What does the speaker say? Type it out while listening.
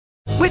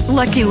With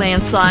Lucky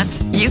Land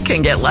Slots, you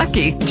can get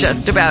lucky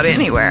just about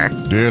anywhere.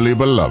 Dearly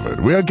beloved,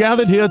 we are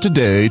gathered here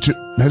today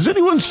to... Has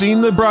anyone seen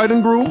the bride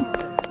and groom?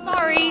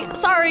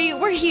 Sorry,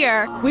 we're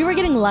here. We were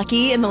getting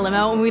lucky in the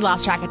limo and we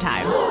lost track of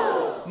time.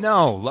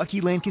 No,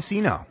 Lucky Land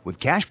Casino, with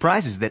cash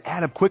prizes that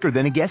add up quicker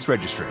than a guest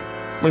registry.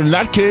 In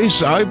that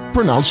case, I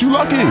pronounce you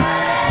lucky.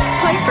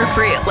 Play for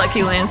free at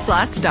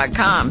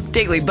LuckyLandSlots.com.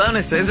 Daily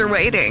bonuses are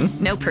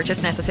waiting. No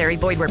purchase necessary.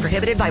 Void where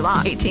prohibited by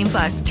law.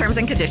 18+. Terms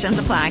and conditions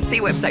apply. See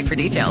website for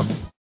details.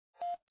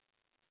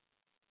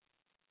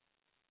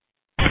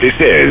 This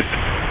is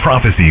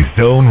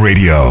Prophecyzone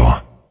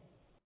Radio.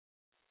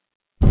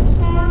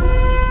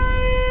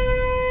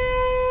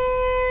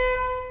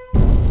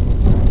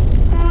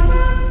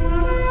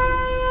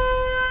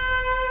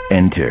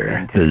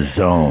 Enter the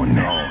zone.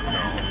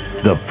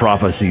 The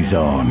Prophecy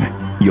Zone,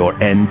 your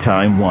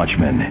end-time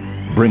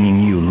watchman,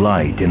 bringing you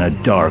light in a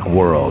dark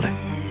world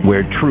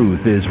where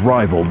truth is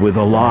rivaled with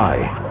a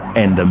lie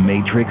and the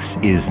matrix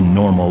is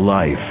normal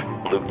life.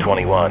 Luke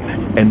 21,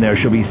 and there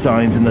shall be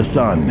signs in the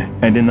sun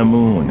and in the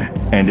moon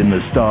and in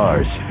the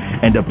stars,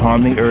 and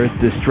upon the earth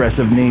distress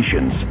of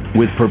nations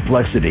with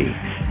perplexity,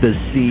 the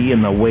sea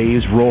and the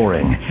waves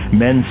roaring,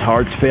 men's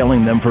hearts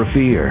failing them for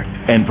fear,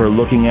 and for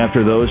looking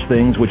after those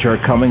things which are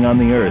coming on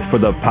the earth, for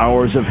the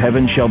powers of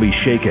heaven shall be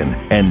shaken,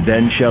 and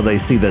then shall they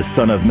see the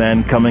Son of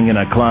Man coming in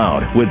a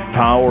cloud, with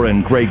power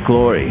and great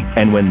glory.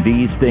 And when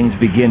these things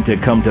begin to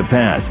come to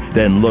pass,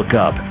 then look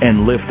up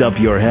and lift up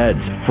your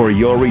heads, for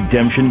your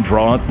redemption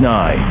draweth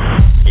nigh.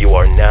 You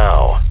are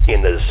now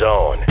in the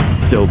zone.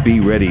 So be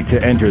ready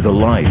to enter the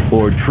light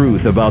or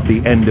truth about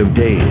the end of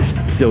days,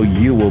 so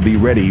you will be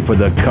ready for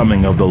the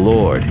coming of the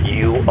Lord.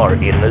 You are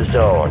in the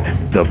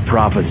zone, the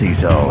Prophecy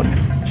Zone.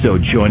 So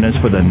join us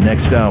for the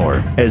next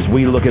hour as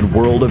we look at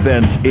world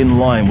events in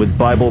line with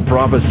Bible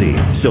prophecy,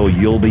 so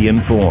you'll be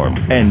informed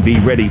and be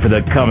ready for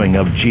the coming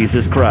of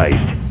Jesus Christ.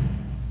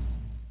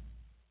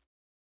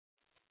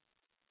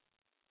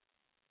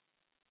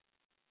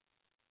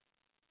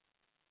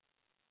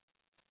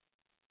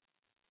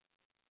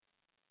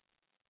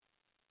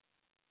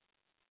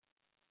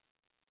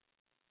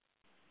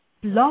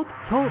 Blog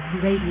Talk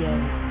Radio.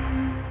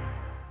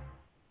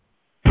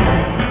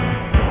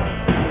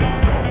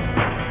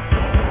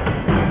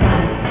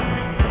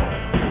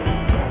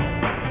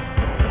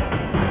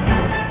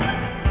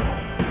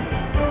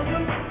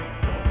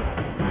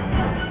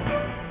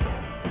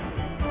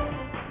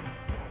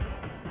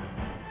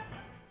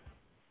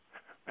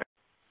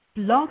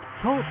 Blog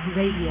Talk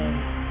Radio.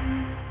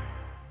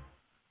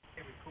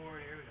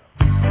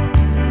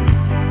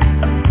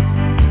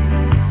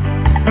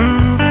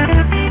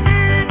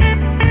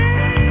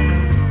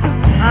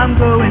 I'm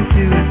going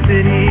to a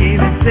city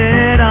that's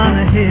set on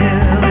a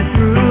hill. Its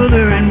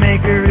ruler and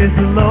maker is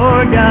the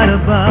Lord God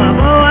above.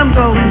 Oh, I'm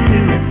going to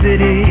a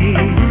city,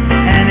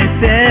 and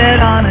it's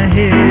set on a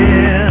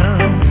hill.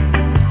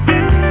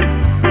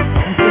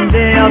 And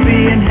someday I'll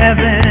be in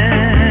heaven,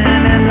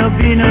 and there'll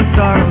be no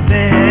sorrow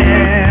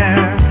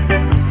there.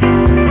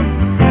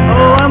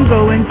 Oh, I'm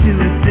going to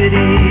a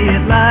city,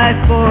 it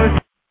lies for...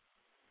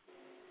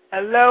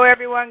 Hello,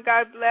 everyone.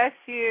 God bless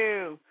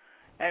you.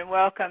 And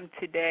welcome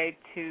today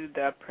to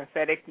the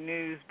Prophetic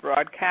News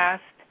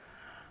broadcast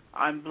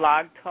on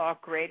Blog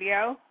Talk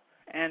Radio.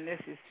 And this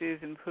is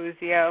Susan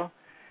Puzio.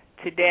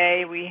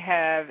 Today we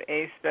have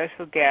a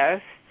special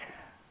guest.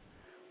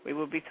 We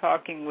will be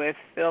talking with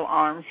Phil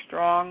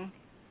Armstrong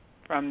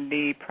from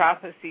the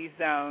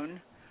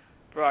Prophecyzone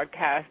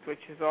broadcast,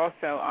 which is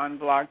also on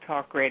Blog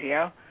Talk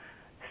Radio.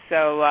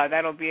 So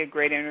that'll be a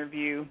great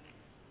interview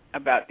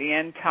about the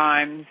end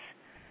times,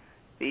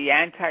 the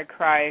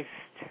Antichrist,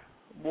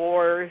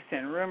 wars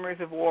and rumors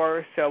of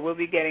wars, so we'll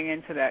be getting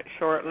into that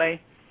shortly.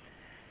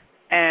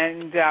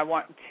 And I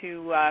want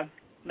to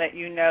let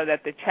you know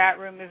that the chat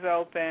room is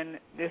open.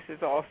 This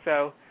is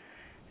also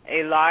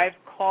a live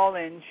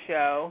call-in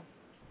show,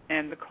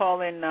 and the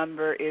call-in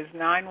number is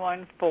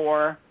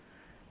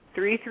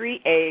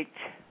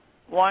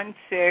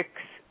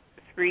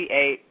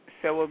 914-338-1638.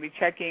 So we'll be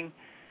checking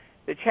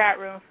the chat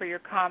room for your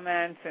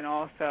comments, and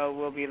also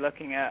we'll be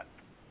looking at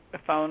the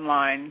phone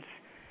lines.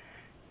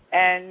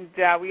 And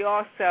we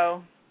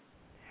also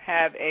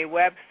have a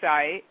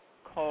website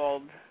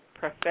called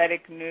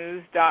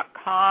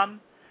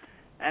propheticnews.com,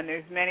 and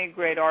there's many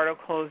great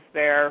articles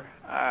there,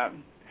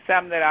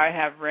 some that I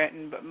have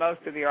written, but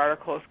most of the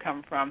articles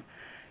come from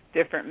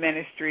different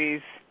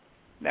ministries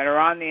that are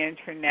on the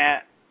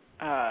Internet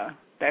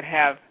that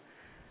have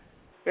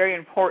very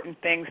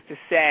important things to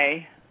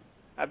say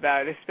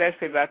about,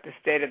 especially about the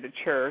state of the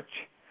church.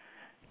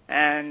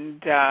 And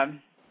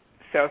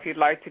so if you'd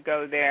like to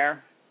go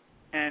there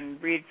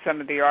and read some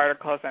of the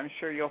articles, I'm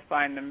sure you'll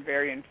find them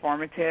very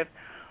informative.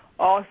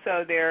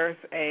 Also, there's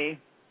a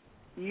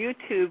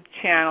YouTube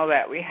channel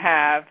that we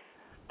have,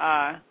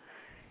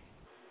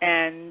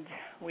 and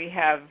we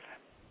have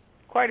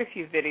quite a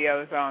few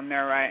videos on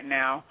there right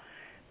now.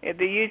 The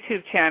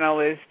YouTube channel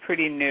is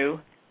pretty new,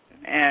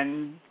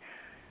 and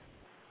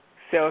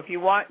so if you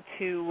want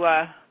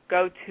to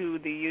go to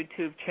the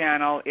YouTube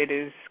channel, it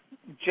is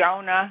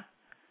Jonah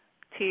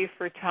T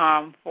for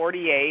Tom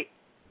 48,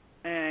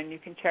 and you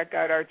can check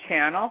out our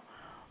channel.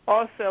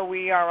 Also,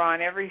 we are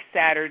on every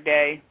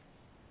Saturday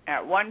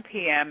at 1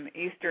 p.m.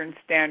 Eastern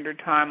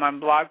Standard Time on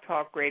Blog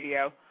Talk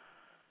Radio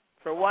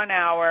for 1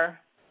 hour,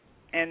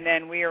 and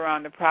then we are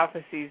on the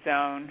Prophecy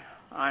Zone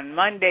on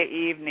Monday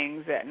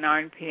evenings at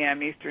 9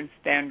 p.m. Eastern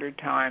Standard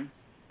Time.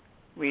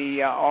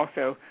 We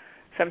also,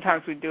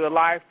 sometimes we do a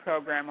live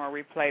program or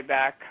we play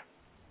back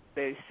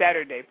the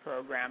Saturday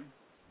program.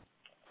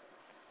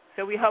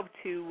 So we hope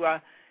to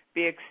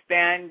be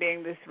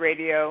expanding this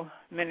radio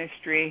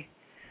ministry.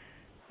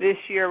 This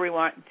year we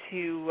want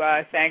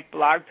to thank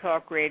Blog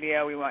Talk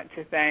Radio. We want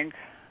to thank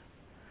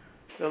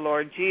the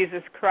Lord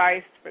Jesus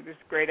Christ for this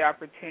great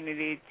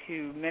opportunity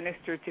to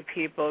minister to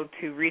people,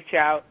 to reach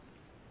out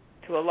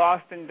to a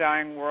lost and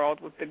dying world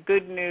with the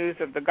good news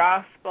of the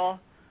gospel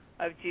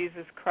of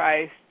Jesus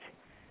Christ,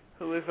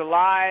 who is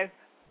alive,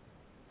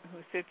 who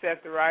sits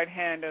at the right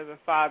hand of the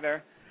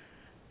Father,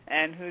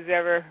 and who's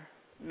ever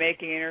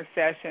making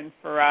intercession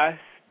for us.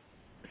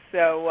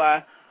 So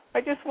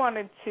I just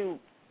wanted to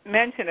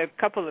mention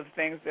a couple of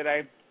things that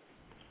I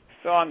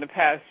saw in the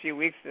past few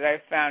weeks that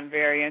I found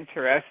very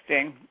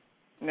interesting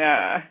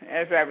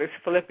as I was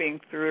flipping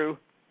through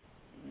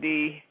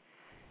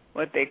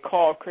what they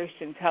call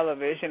Christian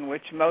television,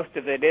 which most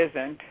of it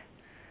isn't.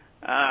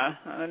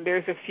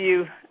 There's a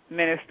few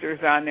ministers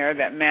on there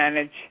that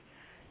manage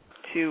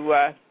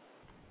to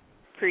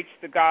preach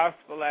the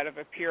gospel out of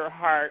a pure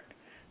heart,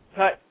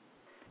 but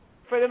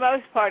for the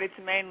most part it's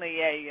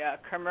mainly a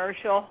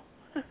commercial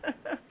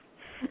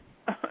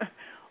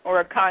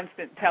or a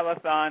constant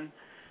telethon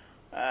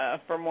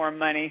for more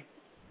money.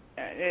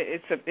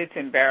 It's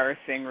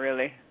embarrassing,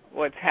 really,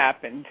 what's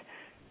happened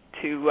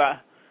to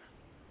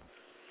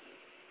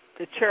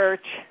the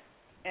church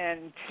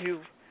and to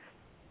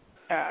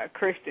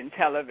Christian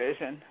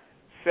television.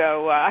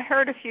 So I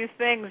heard a few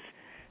things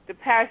the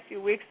past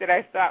few weeks that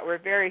I thought were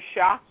very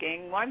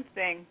shocking. One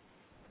thing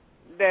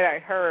that I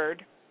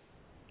heard,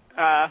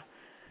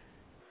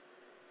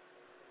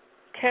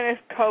 Kenneth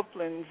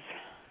Copeland's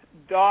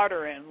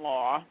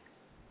daughter-in-law,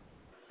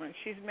 when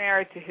she's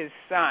married to his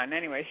son.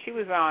 Anyway, she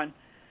was on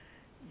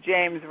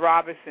James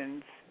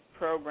Robinson's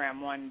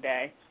program one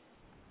day,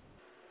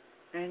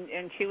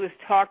 and she was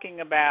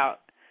talking about,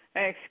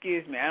 and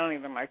excuse me, I don't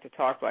even like to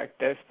talk like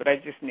this, but I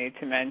just need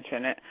to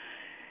mention it.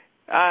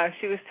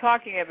 She was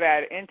talking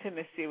about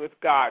intimacy with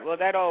God. Well,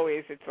 that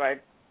always, it's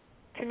like,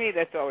 to me,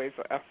 that's always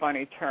a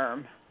funny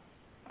term.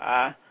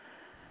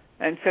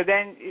 And so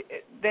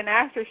then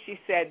after she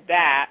said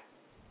that,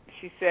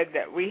 she said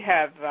that we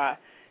have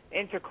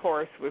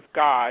intercourse with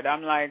God.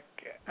 I'm like,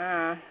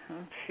 I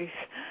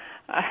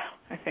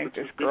think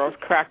this girl's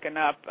cracking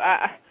up.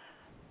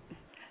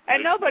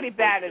 And nobody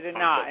batted an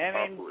eye.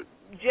 I mean,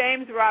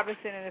 James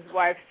Robinson and his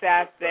wife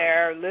sat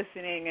there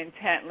listening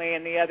intently,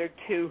 and the other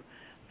two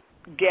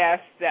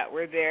guests that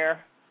were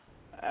there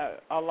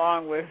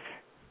along with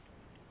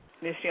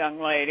this young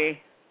lady.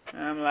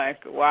 And I'm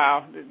like,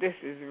 wow, this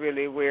is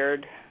really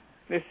weird.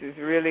 This is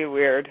really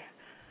weird.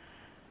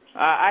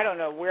 I don't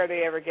know where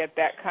they ever get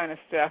that kind of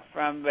stuff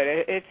from, but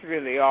it's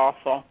really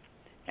awful.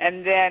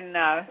 And then,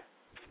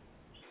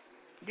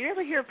 do you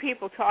ever hear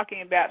people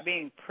talking about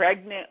being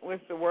pregnant with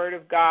the Word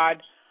of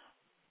God?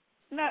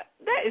 No,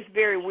 that is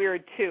very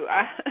weird, too.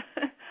 I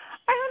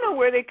don't know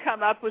where they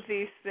come up with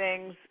these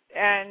things,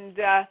 and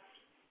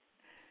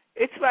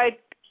it's like,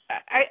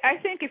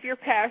 I think if your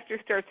pastor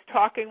starts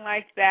talking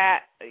like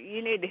that,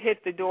 you need to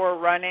hit the door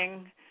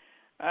running.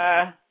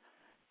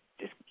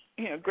 Just,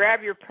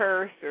 grab your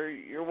purse or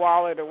your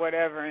wallet or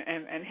whatever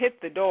and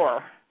hit the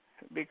door,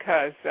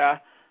 because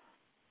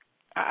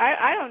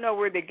I don't know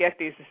where they get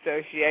these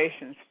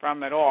associations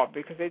from at all,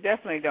 because they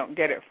definitely don't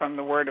get it from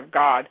the Word of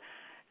God.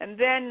 And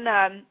then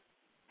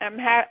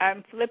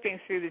I'm flipping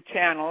through the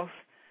channels,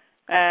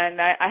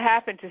 and I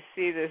happened to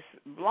see this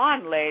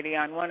blonde lady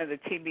on one of the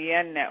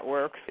TBN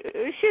networks.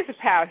 She's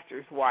a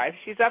pastor's wife.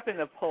 She's up in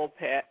the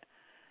pulpit.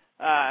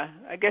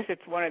 I guess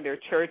it's one of their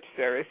church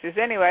services.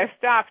 Anyway, I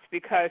stopped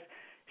because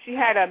she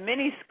had a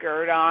mini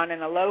skirt on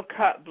and a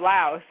low-cut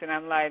blouse, and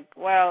I'm like,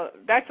 well,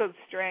 that's a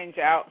strange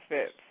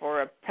outfit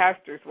for a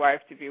pastor's wife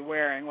to be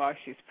wearing while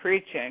she's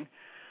preaching.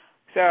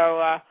 So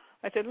I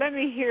said, let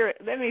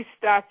me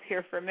stop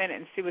here for a minute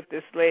and see what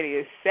this lady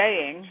is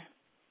saying,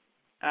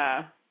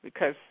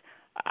 because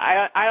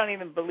I don't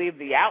even believe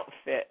the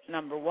outfit,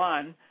 number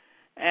one.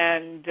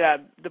 And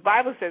the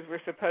Bible says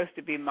we're supposed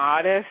to be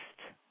modest.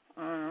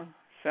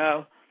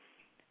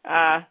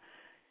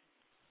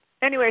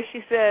 Anyway,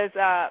 she says,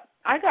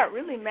 I got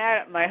really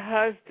mad at my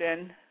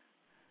husband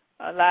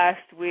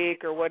last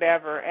week or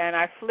whatever, and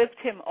I flipped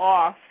him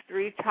off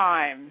 3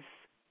 times.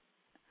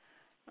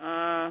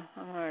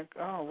 I'm like,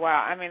 oh,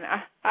 wow. I mean,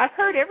 I've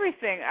heard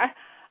everything.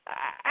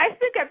 I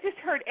think I've just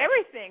heard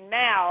everything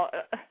now.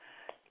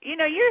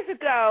 Years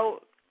ago,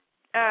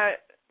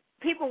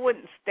 people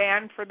wouldn't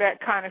stand for that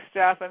kind of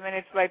stuff. I mean,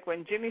 it's like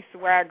when Jimmy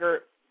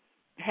Swaggart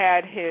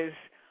had his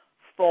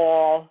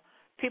fall,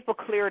 people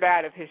cleared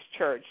out of his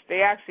church.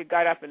 They actually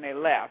got up and they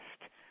left.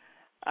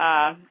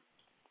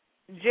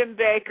 Jim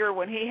Bakker,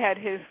 when he had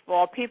his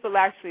fall, people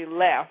actually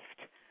left.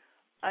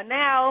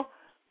 Now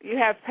you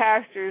have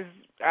pastors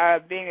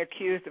being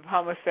accused of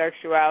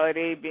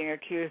homosexuality, being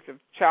accused of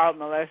child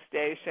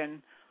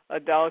molestation,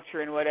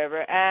 adultery, and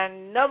whatever,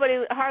 and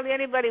hardly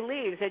anybody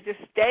leaves. They just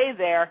stay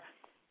there,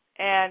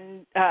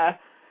 and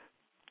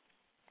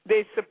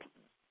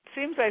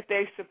seems like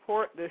they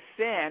support the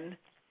sin,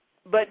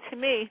 but to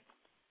me,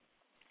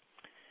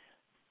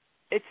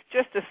 it's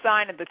just a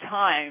sign of the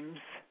times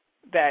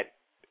that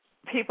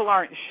people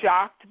aren't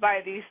shocked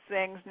by these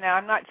things. Now,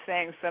 I'm not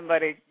saying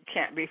somebody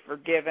can't be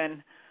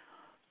forgiven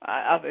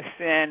of a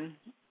sin,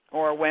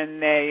 or when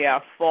they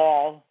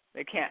fall,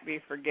 they can't be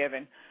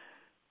forgiven.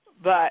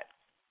 But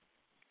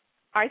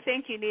I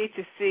think you need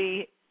to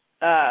see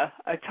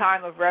a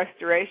time of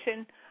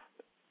restoration.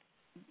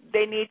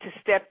 They need to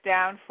step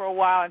down for a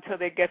while until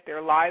they get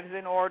their lives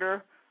in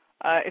order.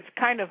 It's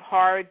kind of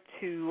hard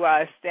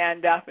to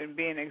stand up and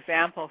be an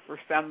example for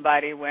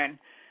somebody when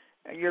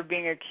you're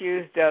being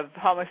accused of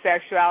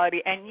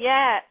homosexuality. And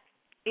yet,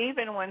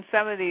 even when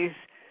some of these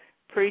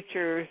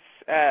preachers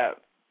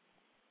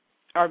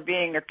are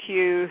being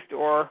accused,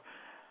 or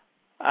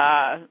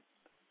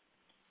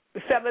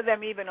some of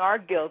them even are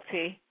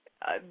guilty,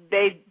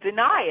 they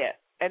deny it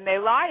and they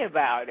lie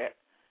about it.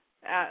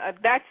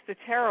 That's the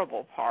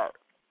terrible part.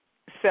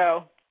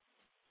 So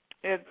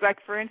it's like,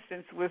 for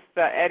instance, with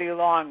Eddie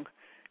Long,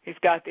 he's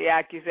got the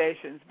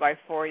accusations by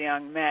 4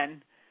 young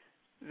men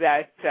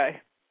that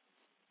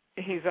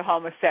he's a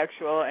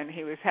homosexual and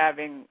he was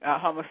having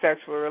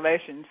homosexual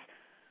relations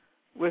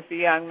with the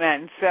young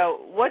men.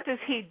 So what does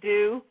he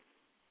do?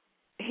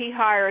 He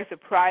hires a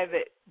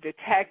private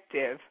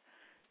detective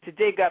to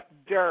dig up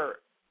dirt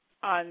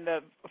on the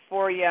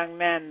 4 young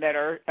men that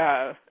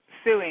are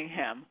suing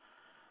him.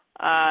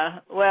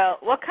 Well,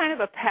 what kind of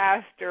a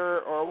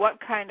pastor or what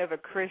kind of a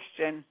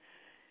Christian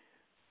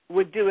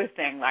would do a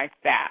thing like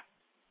that?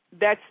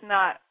 That's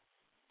not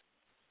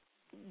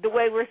the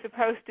way we're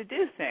supposed to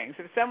do things.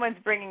 If someone's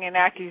bringing an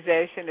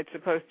accusation, it's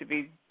supposed to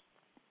be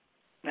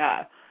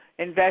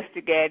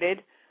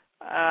investigated,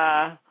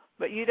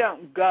 but you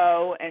don't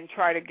go and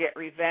try to get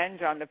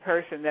revenge on the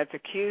person that's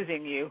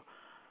accusing you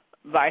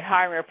by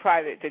hiring a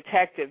private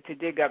detective to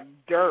dig up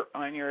dirt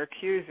on your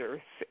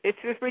accusers. It's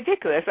just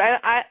ridiculous.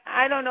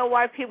 I don't know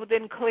why people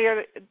didn't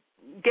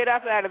get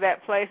up out of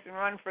that place and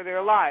run for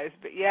their lives,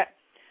 but yet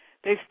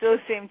they still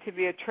seem to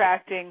be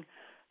attracting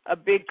a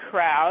big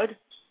crowd.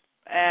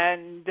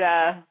 And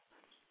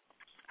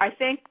I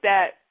think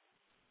that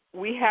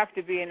we have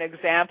to be an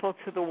example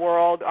to the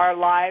world. Our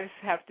lives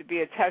have to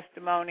be a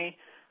testimony.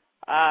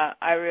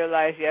 I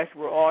realize, yes,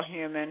 we're all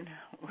human.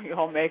 We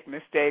all make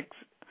mistakes,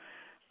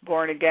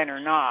 born again or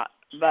not.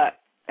 But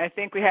I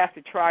think we have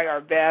to try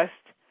our best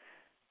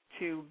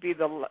to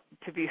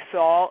be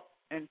salt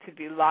and to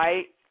be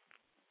light.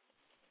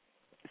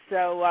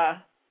 So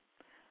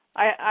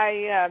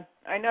I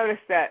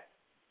noticed that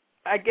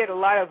I get a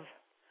lot of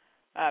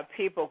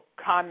people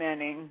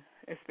commenting,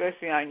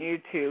 especially on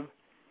YouTube,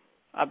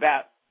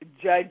 about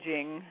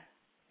judging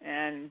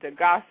and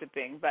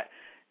gossiping. But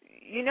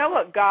you know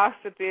what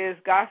gossip is?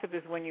 Gossip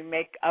is when you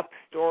make up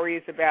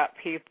stories about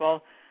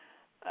people.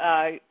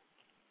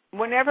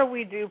 Whenever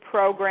we do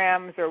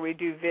programs or we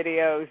do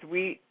videos,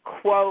 we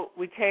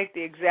take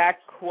the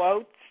exact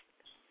quotes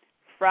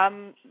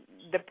from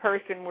the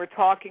person we're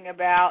talking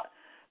about.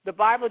 The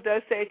Bible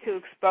does say to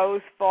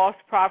expose false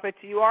prophets.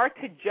 You are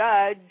to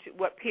judge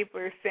what people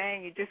are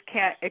saying. You just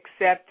can't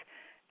accept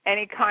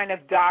any kind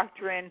of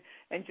doctrine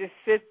and just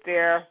sit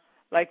there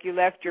like you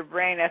left your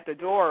brain at the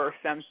door or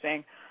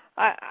something.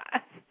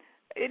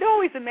 It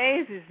always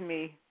amazes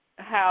me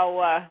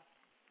how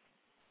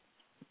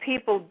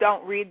people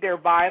don't read their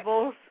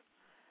Bibles,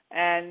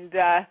 and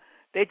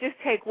they just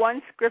take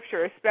one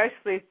scripture,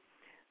 especially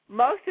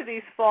most of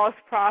these false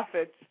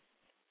prophets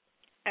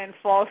and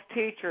false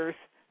teachers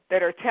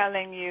that are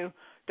telling you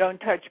don't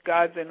touch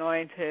God's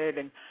anointed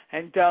and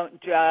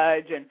don't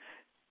judge, and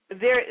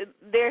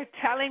they're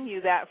telling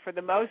you that for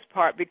the most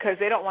part because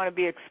they don't want to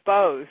be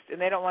exposed and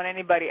they don't want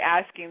anybody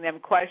asking them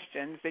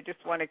questions. They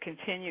just want to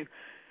continue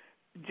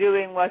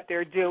doing what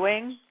they're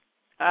doing.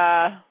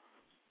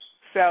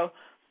 So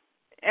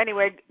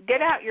anyway,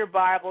 get out your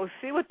Bible,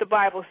 see what the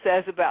Bible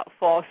says about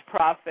false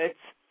prophets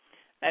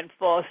and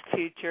false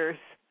teachers.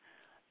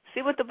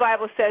 See what the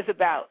Bible says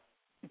about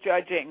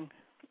judging.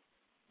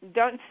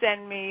 Don't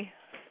send me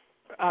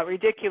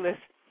ridiculous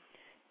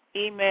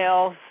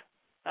emails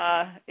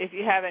if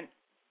you haven't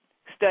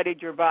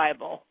studied your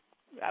Bible.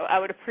 I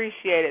would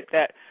appreciate it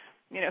that,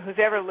 who's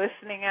ever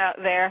listening out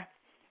there,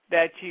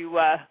 that you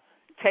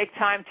take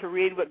time to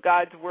read what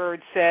God's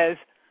Word says,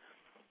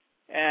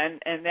 and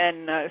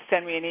then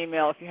send me an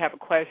email if you have a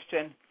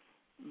question.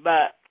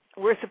 But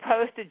we're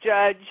supposed to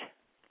judge,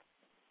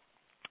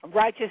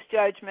 righteous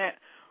judgment.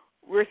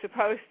 We're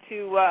supposed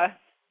to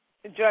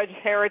judge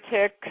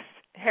heretics,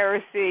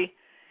 heresy.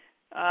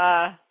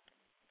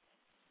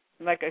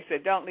 Like I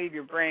said, don't leave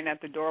your brain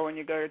at the door when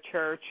you go to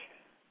church.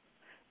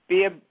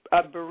 Be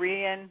a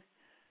Berean.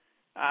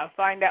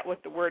 Find out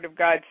what the Word of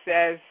God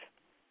says.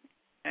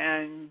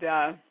 and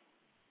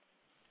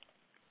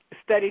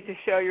study to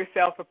show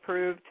yourself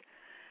approved,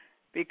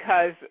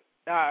 because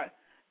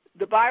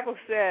the Bible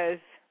says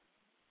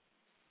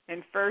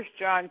in 1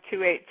 John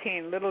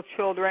 2:18, little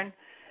children,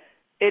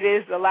 it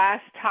is the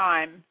last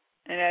time,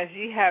 and as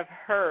ye have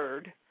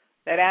heard,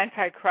 that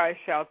Antichrist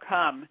shall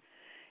come.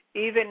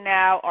 Even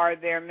now are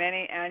there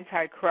many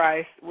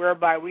Antichrists,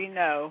 whereby we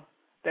know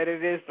that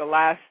it is the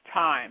last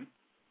time.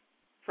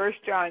 1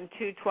 John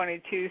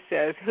 2:22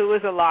 says, who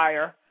is a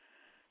liar,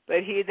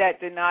 but he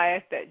that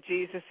denieth that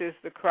Jesus is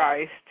the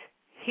Christ?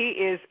 He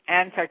is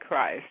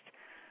Antichrist,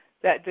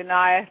 that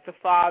denieth the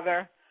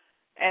Father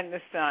and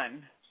the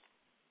Son.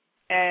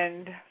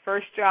 And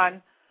 1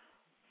 John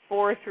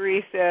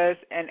 4:3 says,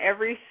 and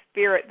every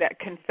spirit that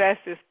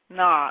confesseth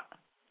not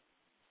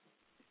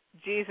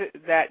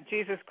that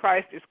Jesus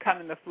Christ is come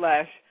in the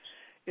flesh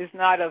is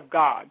not of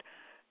God.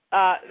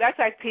 That's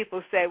like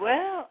people say,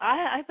 well,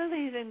 I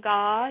believe in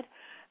God,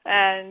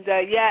 and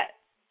yet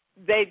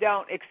they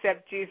don't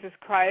accept Jesus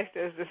Christ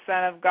as the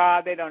Son of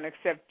God. They don't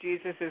accept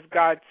Jesus as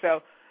God.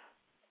 So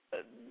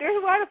there's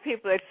a lot of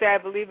people that say, I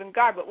believe in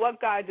God, but what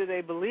God do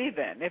they believe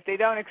in? If they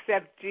don't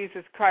accept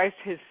Jesus Christ,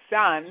 his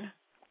Son,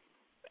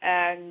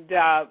 and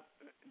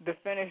the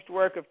finished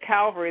work of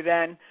Calvary,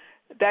 then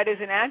that is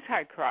an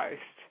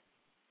Antichrist.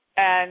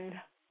 And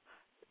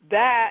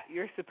that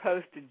you're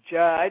supposed to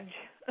judge.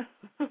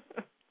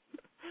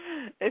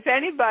 If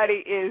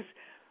anybody is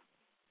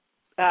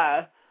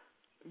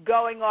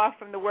going off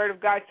from the Word of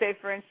God, say,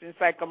 for instance,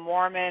 like a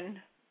Mormon,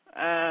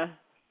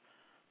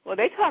 well,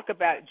 they talk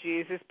about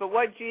Jesus, but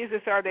what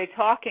Jesus are they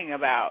talking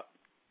about?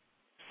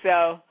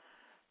 So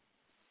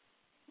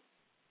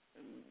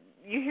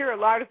you hear a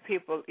lot of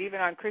people,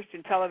 even on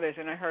Christian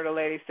television. I heard a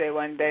lady say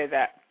one day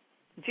that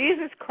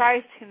Jesus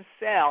Christ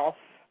himself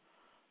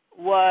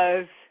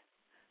was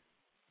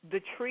the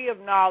tree of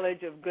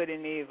knowledge of good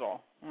and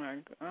evil. I'm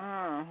like,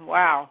 oh,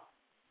 wow.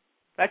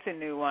 That's a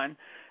new one.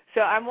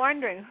 So I'm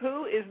wondering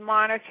who is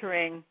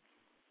monitoring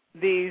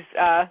these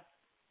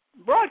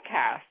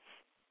broadcasts?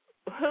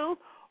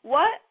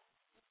 What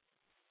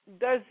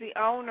does the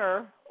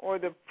owner or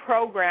the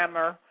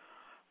programmer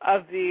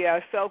of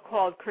the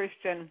so-called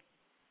Christian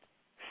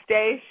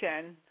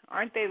station,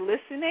 aren't they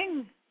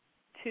listening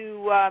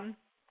to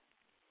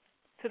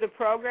the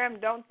program?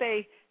 Don't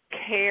they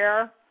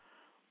care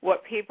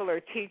what people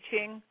are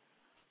teaching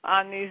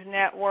on these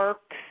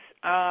networks?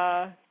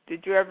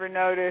 Did you ever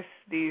notice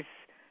these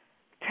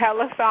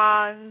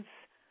telethons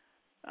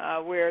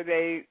where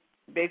they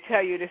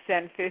tell you to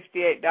send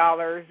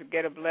 $58,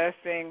 get a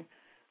blessing,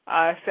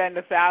 send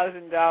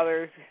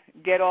 $1,000,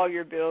 get all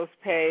your bills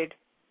paid,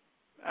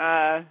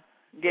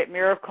 get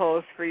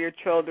miracles for your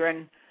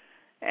children,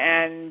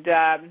 and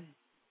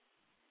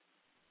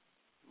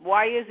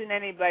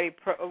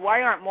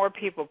why aren't more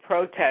people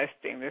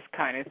protesting this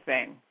kind of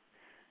thing?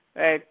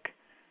 Like,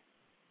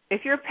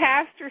 if your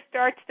pastor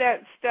starts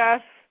that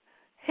stuff,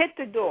 hit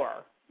the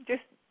door.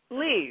 Just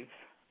leave,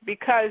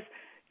 because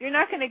you're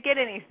not going to get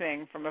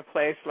anything from a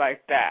place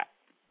like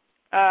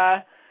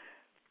that.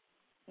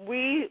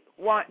 We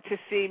want to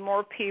see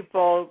more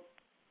people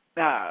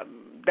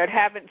that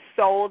haven't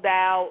sold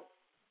out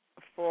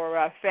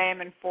for fame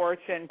and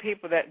fortune,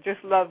 people that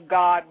just love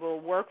God, will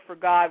work for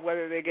God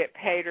whether they get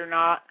paid or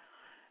not.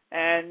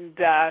 And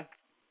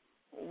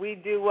we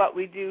do what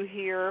we do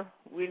here.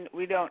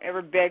 We don't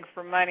ever beg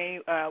for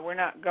money. We're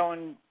not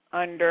going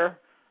under.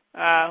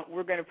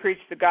 We're going to preach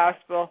the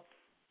gospel.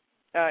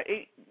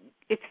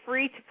 It's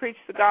free to preach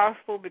the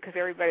gospel because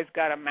everybody's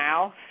got a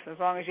mouth. As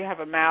long as you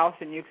have a mouth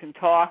and you can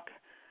talk,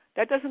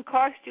 that doesn't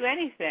cost you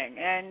anything.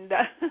 And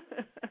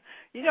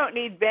you don't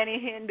need Benny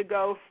Hinn to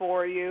go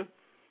for you.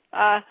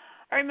 I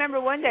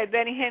remember one day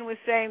Benny Hinn was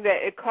saying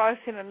that it cost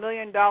him $1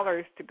 million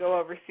to go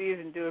overseas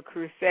and do a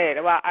crusade.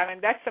 Well, I mean,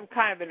 that's some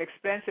kind of an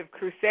expensive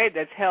crusade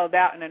that's held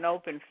out in an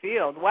open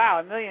field.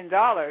 Wow, $1 million.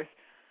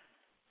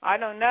 I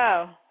don't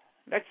know.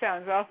 That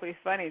sounds awfully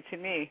funny to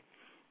me.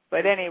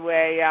 But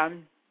anyway,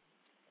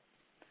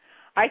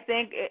 I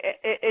think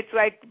it's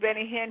like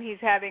Benny Hinn. He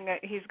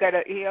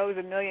owes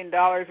 $1 million,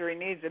 or he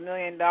needs $1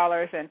 million,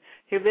 and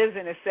he lives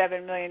in a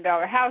 $7 million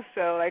house.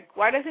 So, like,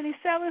 why doesn't he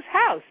sell his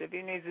house if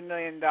he needs $1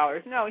 million?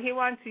 No, he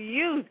wants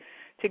you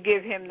to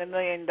give him the $1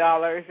 million,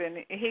 and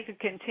he could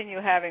continue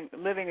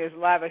living his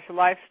lavish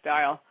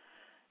lifestyle.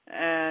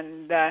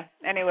 And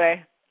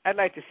anyway, I'd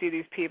like to see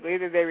these people.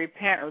 Either they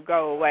repent or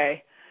go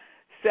away.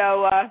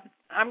 So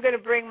I'm going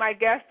to bring my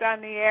guest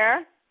on the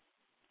air.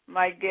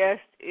 My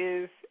guest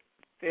is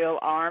Phil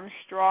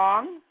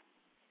Armstrong.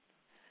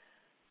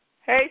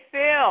 Hey,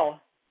 Phil.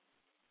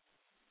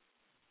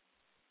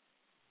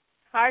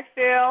 Hi,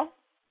 Phil.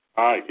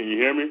 Hi, can you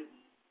hear me?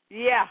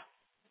 Yeah.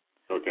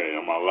 Okay,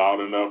 am I loud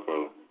enough?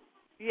 Or?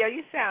 Yeah,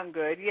 you sound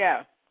good,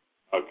 yeah.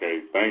 Okay,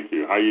 thank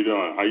you. How you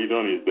doing? How you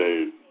doing these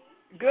days?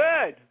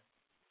 Good.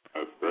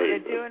 That's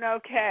great. You're doing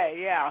okay,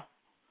 yeah.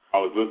 I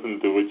was listening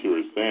to what you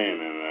were saying,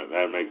 and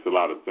that makes a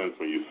lot of sense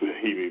when you say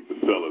he needs to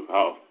sell his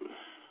house.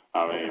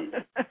 I mean,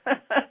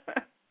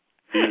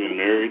 he even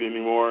married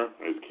anymore.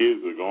 His kids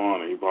are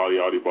gone, and he probably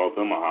already bought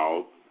them a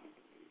house.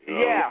 You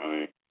know? Yeah. I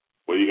mean,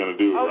 what are you going to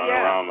do? Run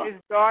around?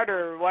 His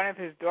daughter, one of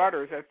his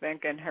daughters, I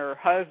think, and her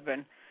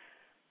husband,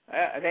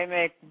 they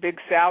make big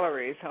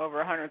salaries,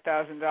 over $100,000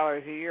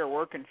 a year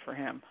working for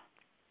him.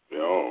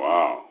 Yeah, oh,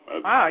 wow.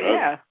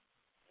 Yeah,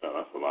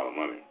 that's a lot of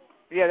money.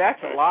 Yeah,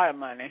 that's a lot of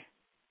money.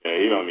 Yeah,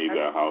 he don't need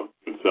that house.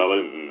 He can sell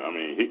it, and, I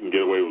mean, he can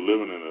get away with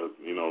living in a,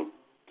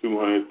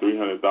 $200,000,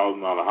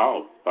 $300,000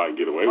 house. Probably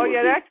get away with it. Oh,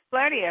 yeah,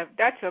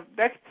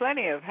 that's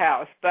plenty of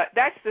house. But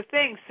that's the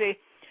thing. See,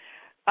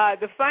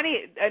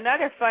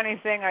 another funny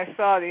thing I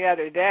saw the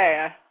other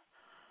day,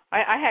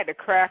 I had to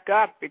crack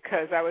up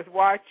because I was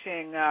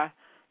watching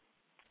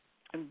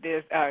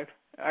this.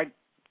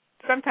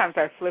 Sometimes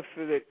I flip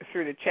through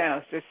the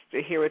channels just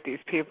to hear what these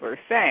people are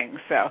saying.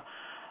 So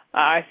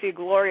I see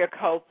Gloria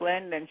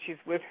Copeland, and she's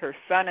with her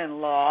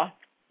son-in-law.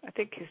 I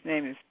think his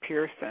name is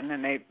Pearson,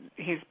 and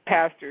he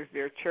pastors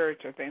their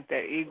church. I think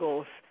that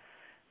Eagles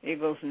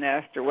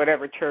Nest or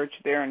whatever church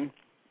there in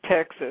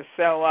Texas.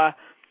 So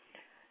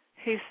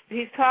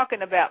he's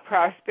talking about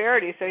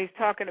prosperity. So he's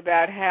talking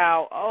about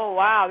how, oh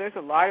wow, there's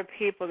a lot of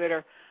people that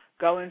are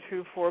going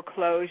through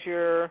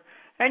foreclosure,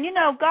 and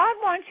God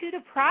wants you to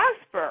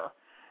prosper,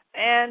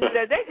 and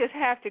they just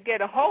have to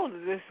get a hold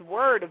of this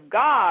word of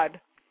God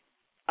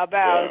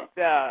about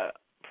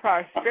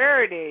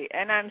prosperity.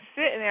 And I'm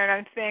sitting there and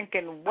I'm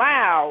thinking,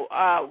 wow,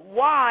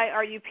 why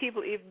are you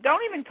people,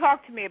 don't even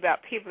talk to me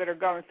about people that are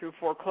going through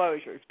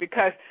foreclosures,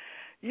 because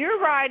you're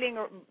writing,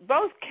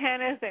 both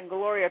Kenneth and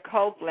Gloria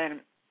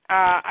Copeland,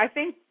 I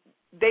think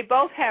they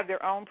both have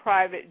their own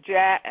private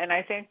jet, and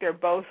I think they're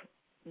both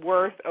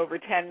worth over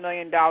 $10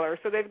 million.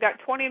 So they've got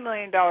 $20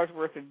 million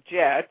worth of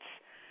jets.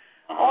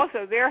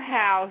 Also, their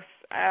house,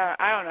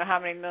 I don't know how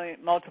many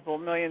multiple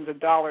millions of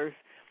dollars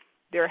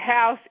their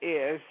house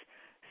is.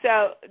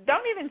 So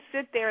don't even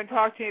sit there and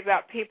talk to me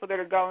about people that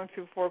are going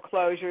through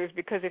foreclosures,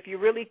 because if you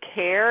really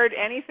cared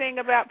anything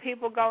about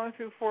people going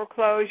through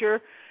foreclosure,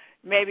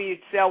 maybe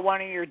you'd sell one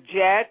of your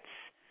jets,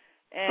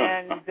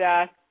 and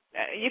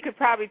you could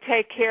probably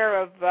take care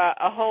of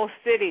a whole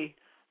city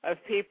of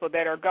people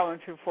that are going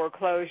through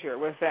foreclosure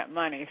with that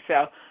money.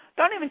 So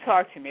don't even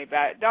talk to me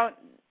about it. Don't,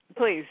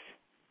 please.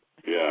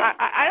 Yeah.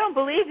 I don't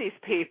believe these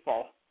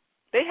people.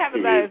 They have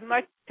about as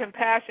much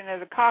compassion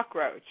as a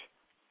cockroach.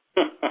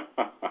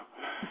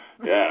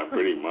 Yeah,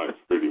 pretty much.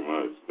 Those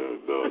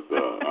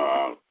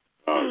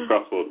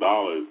Creflo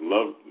Dollars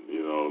loved,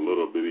 a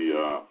little bitty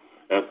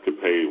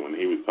escapade when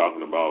he was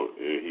talking about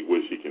he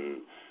wish he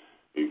can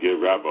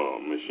rap a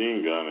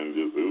machine gun and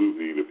just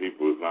Uzi the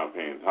people who's not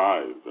paying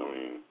tithes. I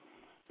mean,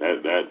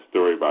 that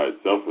story by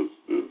itself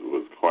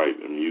was quite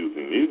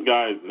amusing. These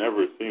guys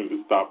never seem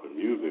to stop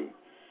amusing.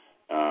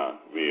 I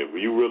mean, if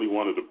you really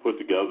wanted to put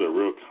together a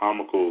real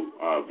comical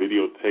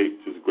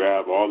videotape, just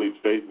grab all these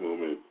faith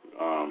movement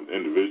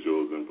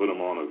individuals and put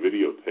them on a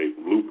videotape,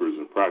 bloopers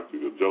and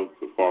practical jokes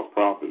of false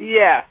prophets.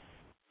 Yeah.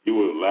 You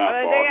would laugh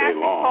all day long. They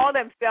actually call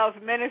themselves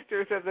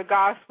ministers of the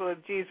gospel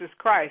of Jesus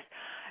Christ.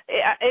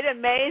 It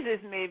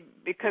amazes me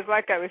because,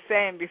 like I was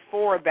saying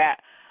before, that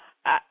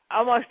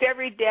almost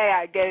every day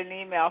I get an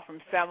email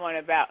from someone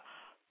about,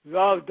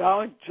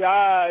 don't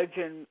judge,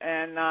 and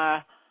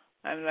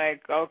I'm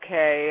like,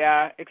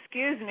 okay,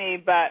 excuse me,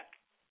 but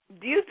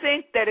do you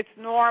think that it's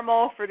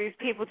normal for these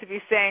people to be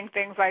saying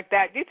things like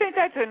that? Do you think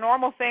that's a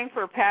normal thing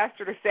for a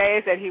pastor to say,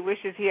 is that he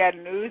wishes he had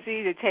an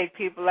Uzi to take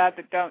people out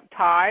that don't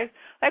tithe?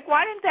 Like,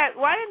 why didn't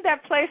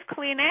that place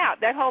clean out?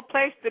 That whole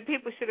place, the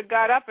people should have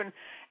got up and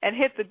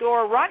hit the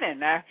door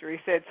running after he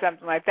said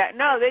something like that.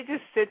 No, they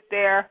just sit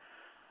there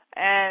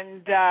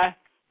and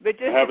but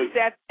just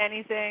accept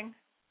anything.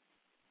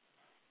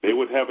 They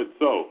would have it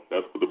so.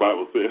 That's what the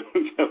Bible says.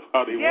 That's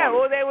how they want it. Yeah,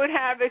 well, they would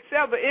have it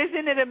so. But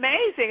isn't it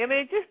amazing? I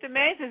mean, it just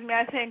amazes me.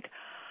 I think,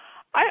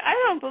 I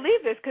don't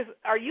believe this, because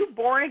are you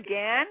born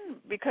again?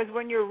 Because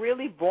when you're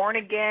really born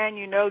again,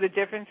 you know the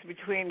difference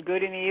between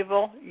good and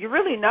evil. You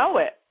really know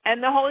it. And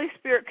the Holy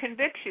Spirit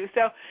convicts you.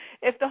 So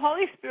if the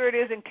Holy Spirit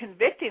isn't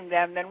convicting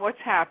them, then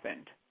what's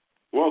happened?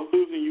 Well,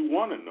 Susan, you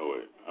want to know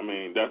it. I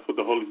mean, that's what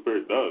the Holy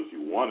Spirit does.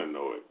 You want to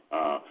know it.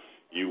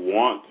 You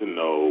want to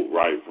know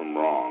right from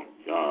wrong.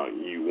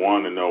 You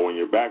want to know when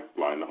you're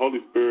backsliding. The Holy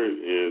Spirit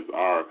is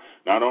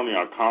not only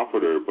our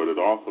comforter, but it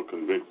also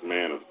convicts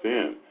man of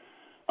sin.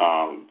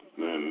 And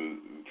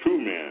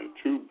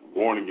true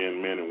born-again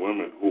men and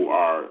women who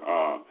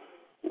are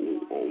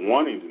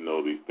wanting to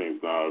know these things.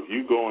 Now, if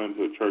you go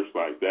into a church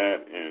like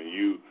that and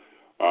you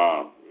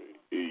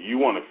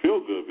want to feel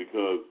good,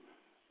 because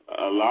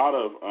a lot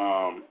of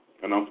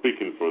and I'm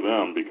speaking for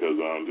them because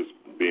I'm just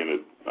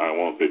I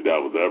won't say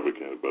devil's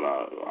advocate, but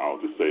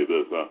I'll just say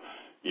this.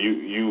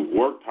 You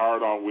worked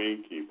hard all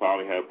week. You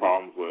probably had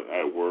problems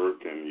at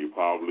work, and you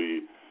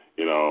probably,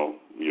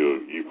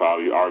 you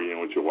probably arguing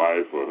with your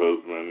wife or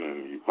husband,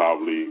 and you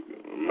probably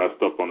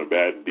messed up on a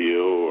bad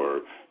deal,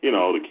 or,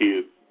 the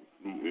kids,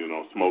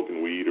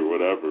 smoking weed or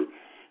whatever.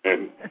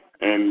 And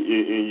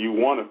you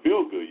want to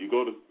feel good. You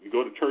go to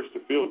church to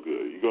feel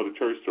good. You go to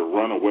church to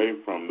run away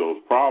from those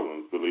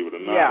problems, believe it or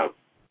not. Yeah.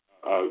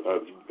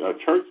 A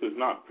church that's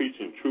not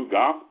preaching true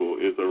gospel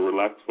is a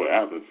relaxed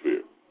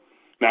atmosphere.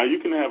 Now, you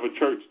can have a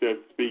church that's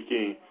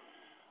speaking,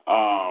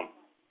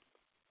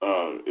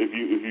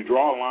 if you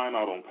draw a line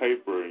out on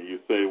paper and you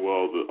say,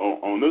 well,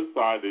 on this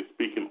side they're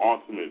speaking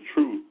ultimate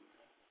truth,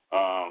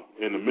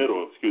 in the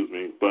middle,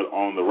 but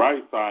on the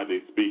right side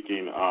they're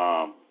speaking,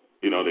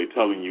 they're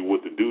telling you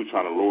what to do,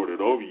 trying to lord it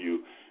over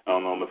you.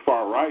 And on the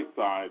far right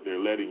side, they're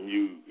letting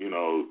you,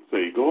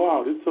 say, go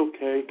out, it's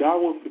okay, God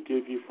will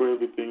forgive you for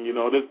everything.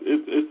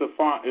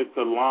 It's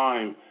a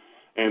line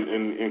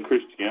in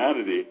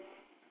Christianity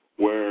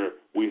where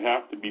we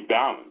have to be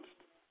balanced.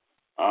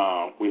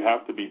 We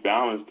have to be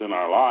balanced in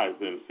our lives.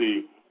 And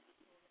see,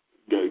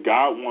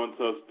 God wants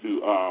us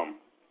to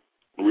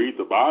read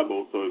the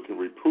Bible so it can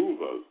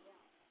reprove us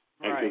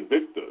and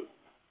convict us.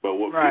 But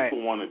what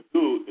people want to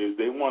do is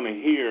they want to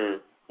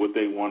hear what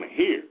they want to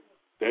hear.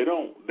 They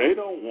don't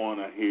want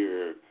to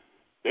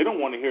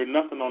hear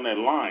nothing on that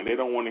line. They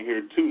don't want to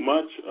hear too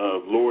much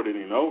of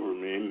lording over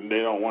me, and they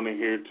don't want to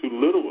hear too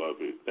little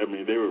of it. I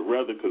mean, they would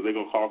rather, because they're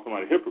going to call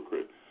somebody a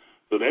hypocrite.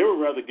 So they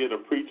would rather get a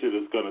preacher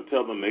that's going to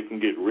tell them they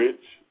can get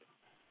rich.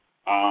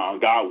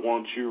 God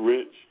wants you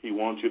rich. He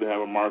wants you to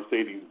have a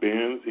Mercedes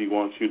Benz. He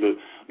wants you to.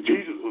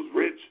 Jesus was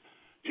rich.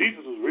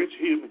 Jesus was rich.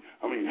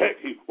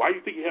 Why do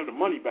you think he had the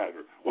money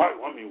bagger?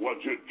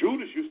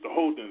 Judas used to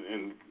hold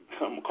and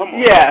come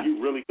on. Are you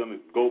really going to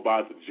go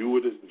by the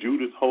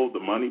Judas hold the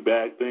money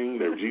bag thing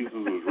that Jesus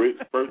was rich?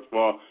 First of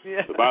all,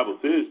 the Bible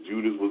says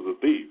Judas was a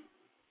thief.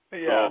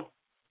 Yeah.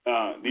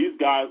 So these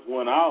guys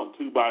went out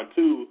 2 by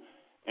 2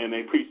 and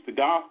they preached the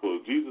gospel.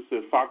 Jesus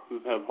said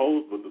foxes have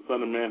holes, but the Son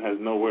of Man has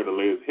nowhere to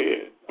lay his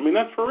head. I mean,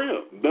 that's for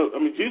real.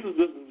 Jesus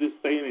doesn't just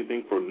say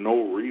anything for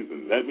no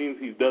reason. That means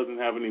he doesn't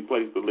have any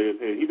place to lay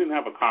his head. He didn't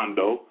have a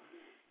condo.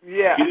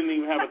 Yeah. He didn't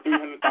even have a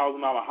 $300,000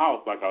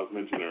 house like I was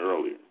mentioning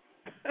earlier.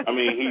 I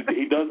mean,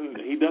 he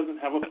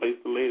doesn't have a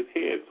place to lay his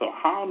head. So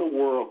how in the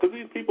world? Because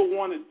these people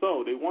want it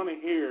so. They want to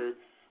hear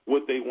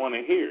what they want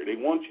to hear. They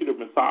want you to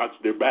massage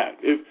their back.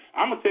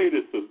 I'm going to tell you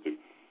this, sister.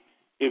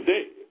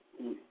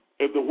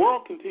 If the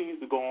world continues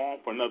to go on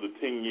for another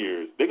 10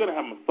 years, they're going to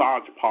have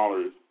massage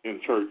parlors in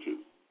churches.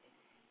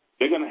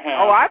 They're going to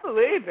have... Oh, I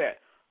believe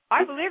it.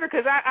 I believe it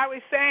because I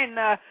was saying,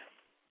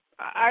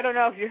 I don't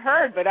know if you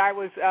heard, but I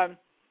was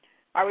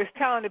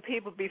telling the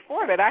people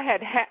before that I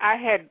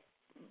had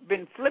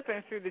been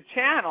flipping through the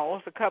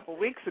channels a couple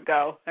weeks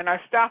ago, and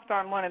I stopped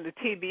on one of the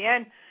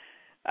TBN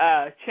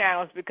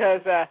channels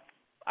because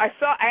I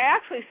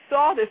actually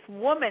saw this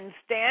woman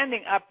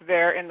standing up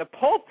there in the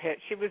pulpit.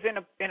 She was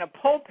in a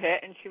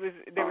pulpit, and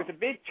there was a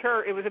big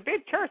church. It was a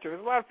big church. There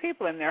was a lot of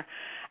people in there,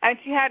 and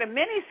she had a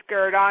mini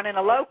skirt on and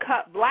a low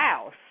cut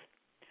blouse.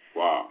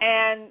 Wow!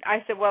 And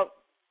I said, well,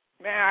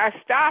 man, I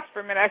stopped for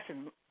a minute. I said,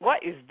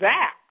 what is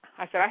that?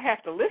 I said, I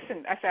have to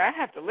listen. I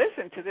have to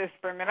listen to this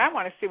for a minute. I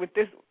want to see what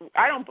this.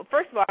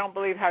 First of all, I don't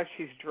believe how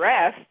she's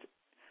dressed,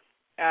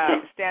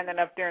 standing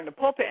up there in the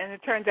pulpit, and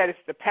it turns out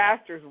it's the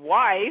pastor's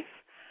wife.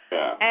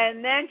 Yeah.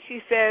 And then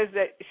she says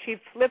that she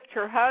flipped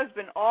her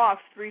husband off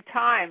 3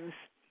 times.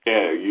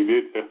 Yeah, you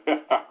did.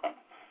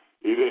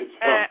 You did.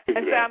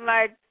 And so I'm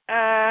like,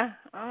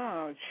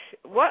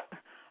 what?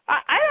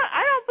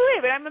 I don't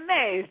believe it. I'm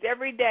amazed.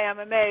 Every day I'm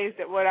amazed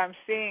at what I'm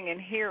seeing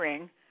and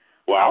hearing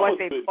on what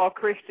they call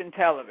Christian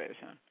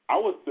television. I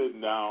was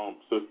sitting down,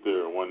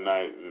 sister, one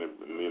night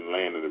and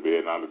laying in the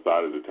bed, and I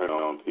decided to turn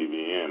on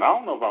TVN. I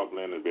don't know if I was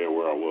laying in the bed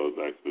where I was,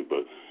 actually,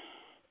 but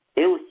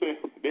they were saying,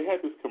 they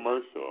had this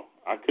commercial.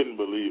 I couldn't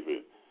believe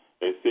it.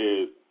 It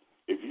says,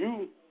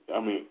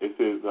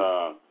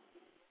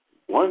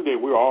 one day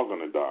we're all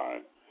going to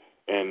die.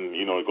 And,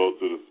 it goes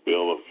through the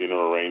spiel of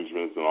funeral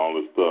arrangements and all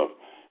this stuff.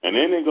 And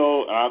then they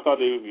go, and I thought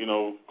they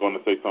were, going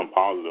to say something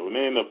positive. And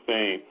they end up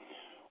saying,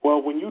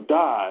 well, when you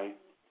die,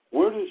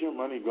 where does your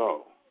money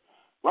go?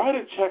 Write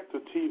a check to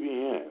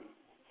TVN.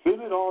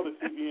 Send it all to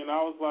TVN.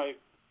 I was like,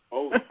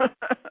 oh,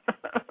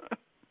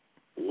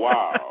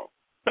 wow.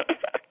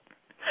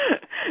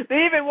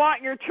 They even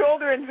want your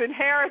children's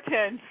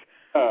inheritance.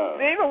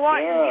 They even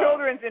want your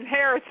children's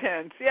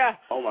inheritance. Yeah.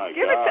 Oh my God.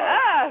 Give it to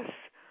us.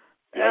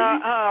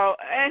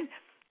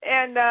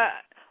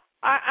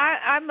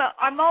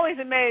 I'm always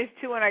amazed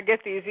too when I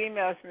get these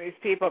emails from these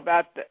people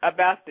about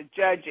the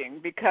judging,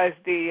 because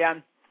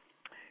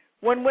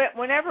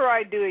whenever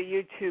I do a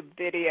YouTube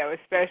video,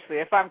 especially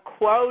if I'm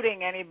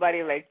quoting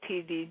anybody like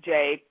T.D.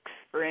 Jakes,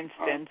 for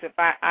instance, if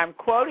I'm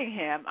quoting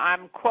him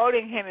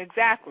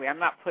exactly. I'm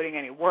not putting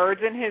any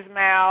words in his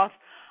mouth.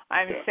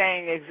 I'm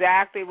saying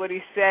exactly what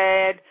he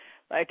said.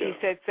 Like he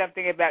said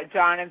something about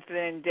Jonathan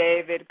and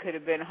David could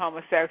have been a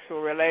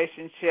homosexual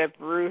relationship,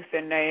 Ruth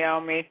and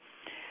Naomi.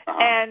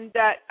 And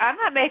I'm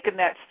not making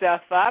that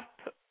stuff up.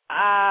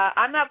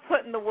 I'm not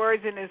putting the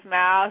words in his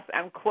mouth.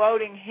 I'm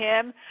quoting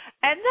him.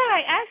 And then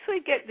I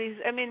actually get these,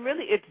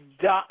 really, it's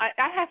dumb.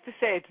 I have to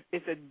say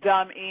it's a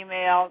dumb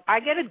email. I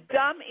get a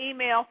dumb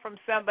email from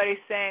somebody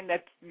saying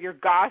that you're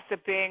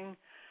gossiping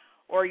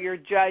or you're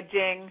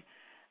judging.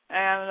 And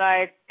I'm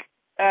like,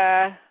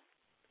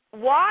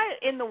 why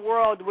in the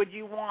world would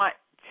you want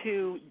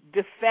to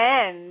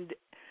defend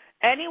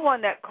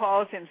anyone that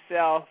calls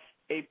himself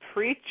a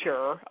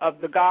preacher of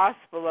the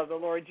gospel of the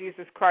Lord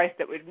Jesus Christ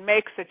that would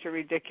make such a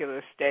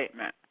ridiculous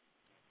statement?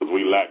 Because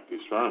we lack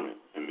discernment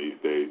in these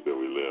days that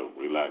we live.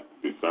 We lack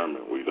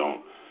discernment. We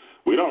don't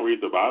read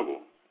the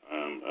Bible.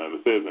 And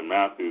it says in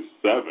Matthew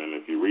 7,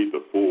 if you read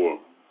the full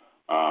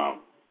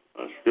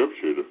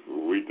scripture,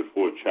 read the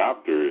full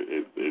chapter,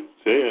 it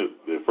says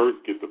that first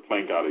get the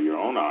plank out of your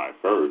own eye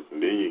first,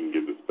 and then you can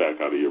get the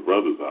speck out of your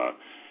brother's eye.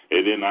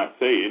 It did not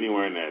say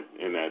anywhere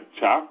in that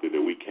chapter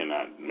that we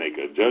cannot make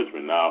a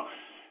judgment. Now,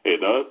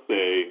 it does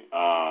say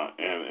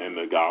in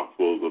the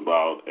Gospels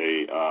about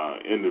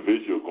a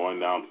individual going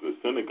down to the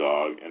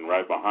synagogue, and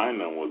right behind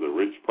them was a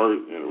rich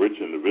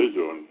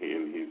individual,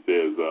 and he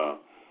says,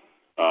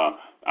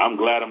 "I'm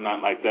glad I'm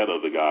not like that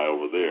other guy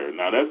over there."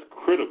 Now, that's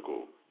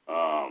critical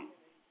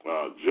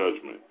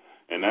judgment,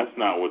 and that's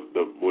not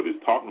what it's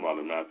talking about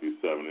in Matthew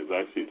 7. It's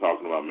actually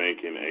talking about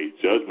making a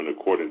judgment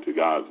according to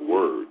God's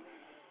word.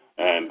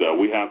 And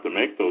we have to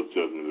make those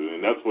judgments,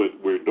 and that's what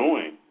we're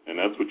doing, and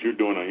that's what you're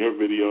doing on your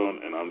video,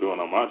 and I'm doing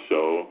on my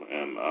show,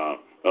 and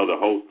other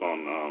hosts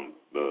on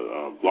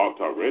the Blog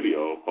Talk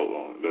Radio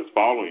that's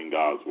following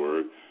God's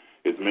word.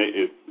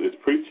 It's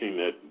preaching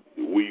that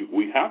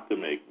we have to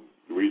make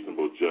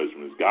reasonable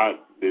judgments. God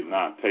did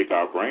not take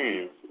our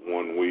brains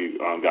when we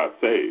got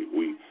saved.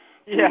 We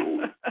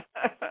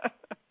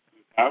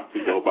have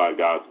to go by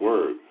God's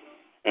word.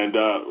 And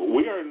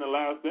we are in the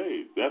last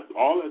days. That's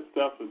all that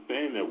stuff is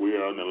saying that we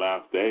are in the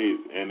last days.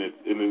 And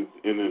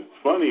it's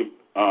funny.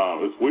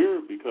 It's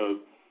weird because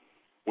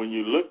when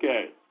you look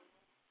at,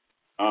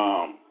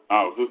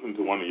 I was listening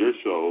to one of your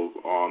shows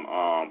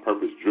on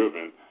Purpose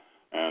Driven,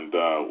 and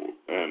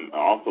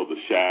also The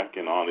Shack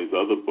and all these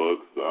other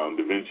books,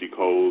 Da Vinci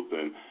Codes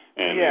and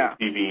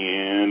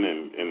TBN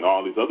and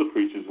all these other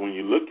preachers. When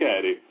you look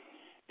at it,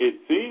 it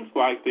seems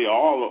like they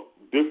all are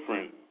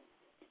different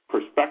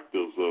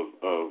perspectives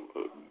of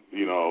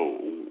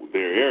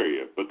their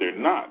area, but they're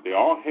not. They're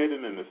all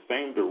heading in the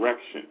same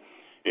direction.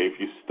 If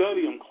you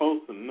study them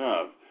close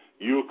enough,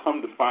 you'll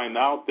come to find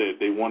out that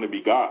they want to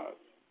be gods.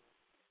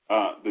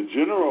 The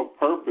general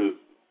purpose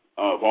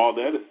of all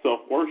that is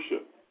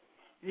self-worship.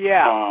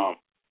 Yeah.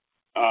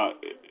 And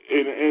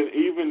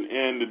even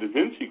in the Da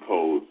Vinci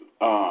Codes,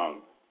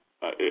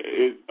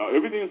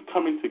 everything's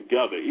coming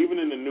together. Even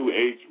in the New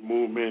Age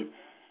movement,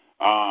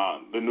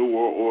 the New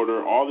World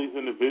Order, all these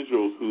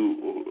individuals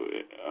who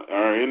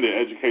are in the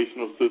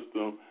educational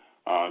system,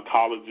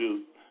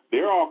 colleges,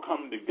 they're all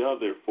coming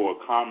together for a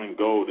common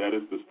goal, that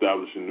is to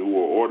establish a New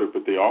World Order,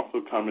 but they're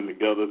also coming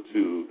together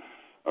to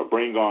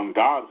bring on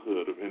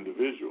godhood of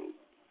individuals.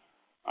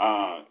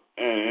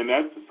 And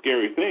that's a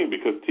scary thing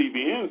because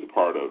TBN is a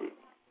part of it.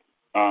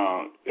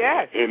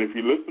 Yes. And if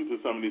you listen to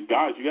some of these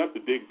guys, you have to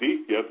dig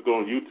deep. You have to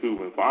go on YouTube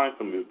and find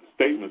some of the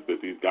statements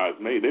that these guys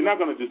made. They're not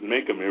going to just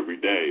make them every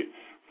day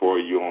for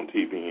you on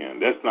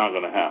TBN. That's not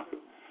going to happen.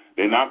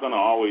 They're not going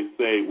to always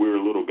say we're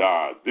little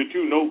gods. Did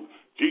you know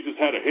Jesus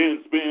had a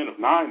head span of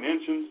 9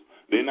 inches?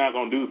 They're not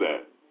going to do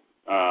that.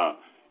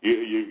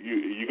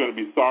 You're going to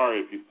be sorry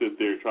if you sit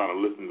there trying to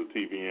listen to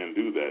TBN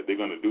do that. They're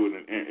going to do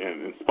it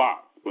in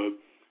spots. But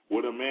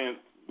what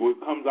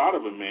comes out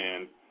of a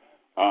man,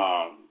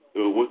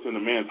 what's in a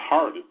man's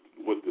heart is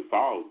what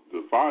defiles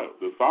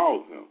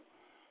him.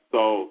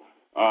 So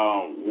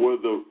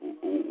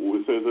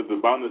it says that the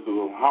abundance of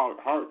the heart,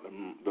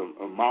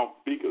 the mouth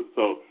speaketh.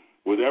 So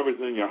whatever's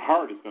in your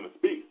heart is going to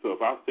speak. So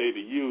if I say to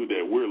you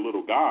that we're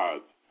little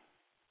gods,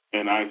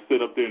 and I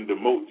sit up there and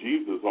demote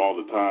Jesus all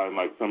the time,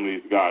 like some of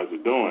these guys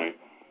are doing,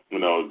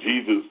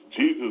 Jesus,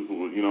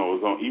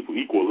 is on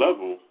equal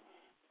levels.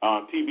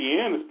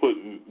 TBN is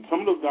some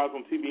of those guys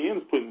on TBN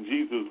is putting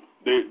Jesus.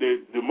 They're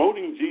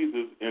demoting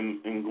Jesus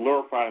and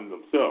glorifying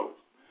themselves.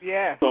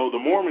 Yeah. So the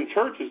Mormon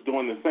Church is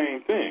doing the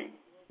same thing.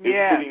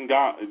 It's putting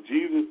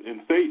Jesus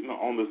and Satan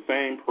on the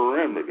same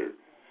perimeter.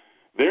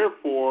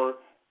 Therefore,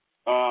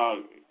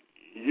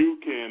 you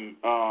can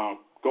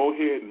go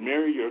ahead and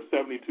marry your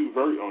 72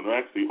 virgin.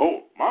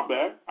 My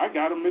bad. I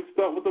got them mixed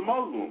up with the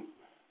Muslims.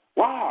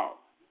 Wow.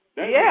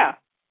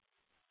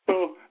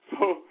 So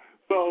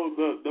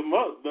the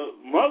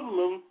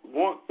Muslims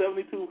want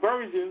 72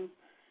 virgins,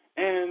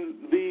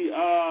 and the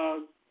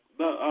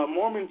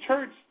Mormon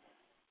Church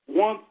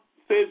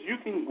says you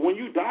can, when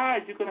you die,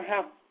 you're going to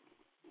have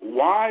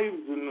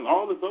wives and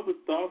all this other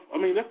stuff. I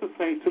mean, that's the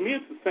same. To me,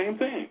 it's the same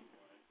thing.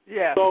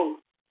 Yeah. So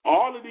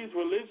all of these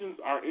religions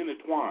are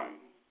intertwined.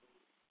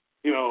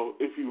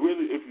 If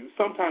you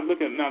sometimes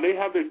look at it, now they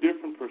have their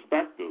different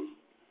perspectives,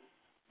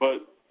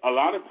 but a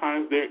lot of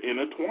times they're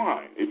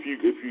intertwined. If you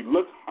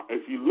look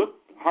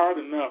hard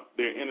enough,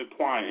 they're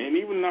intertwined,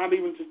 and not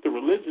even just the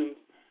religions,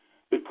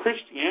 the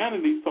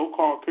Christianity,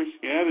 so-called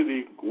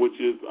Christianity, which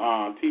is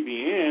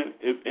TBN,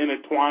 is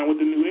intertwined with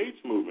the New Age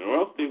movement, or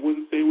else they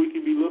wouldn't say we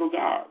can be little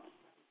gods.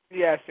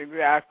 Yes,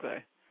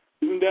 exactly.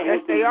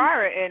 Yes, they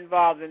are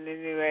involved in the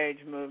New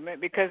Age movement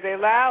because they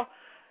allow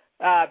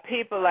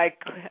people like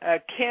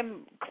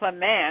Kim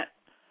Clement,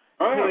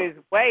 who is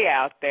way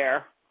out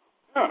there,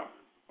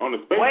 on the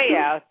space way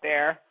out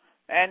there,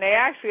 and they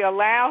actually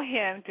allow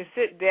him to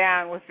sit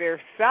down with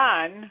their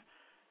son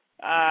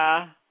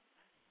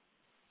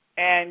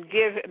and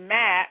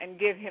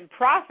give him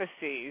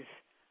prophecies.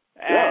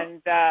 Yeah.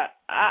 And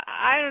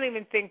I don't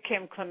even think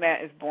Kim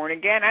Clement is born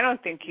again. I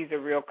don't think he's a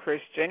real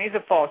Christian. He's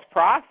a false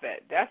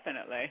prophet,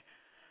 definitely.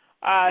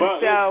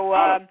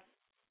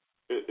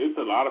 It's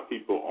a lot of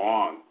people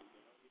on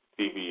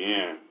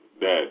TBN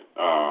that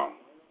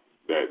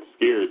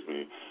scares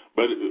me.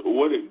 But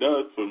what it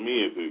does for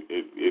me is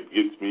it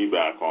gets me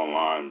back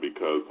online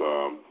because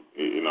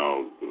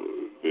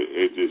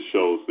it just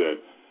shows that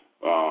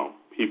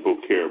people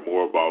care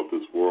more about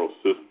this world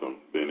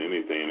system than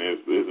anything. And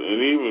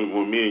even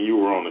when me and you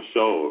were on the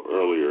show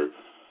earlier,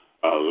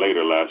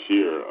 later last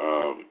year,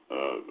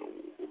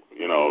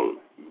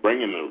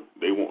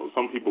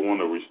 some people want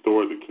to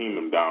restore the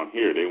kingdom down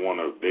here. They want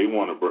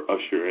to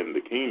usher in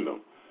the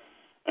kingdom,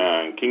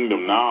 and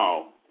Kingdom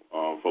Now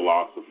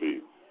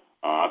philosophy.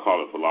 I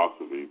call it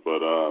philosophy,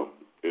 but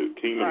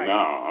Kingdom right.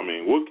 Now. I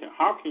mean,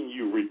 how can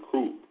you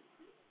recruit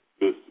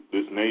this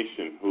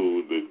nation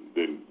who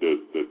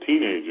the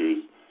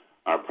teenagers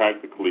are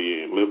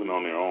practically living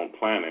on their own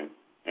planet,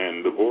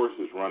 and divorce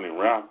is running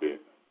rapid,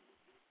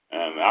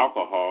 and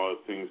alcohol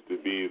seems to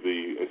be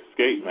the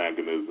escape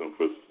mechanism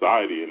for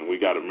society, and we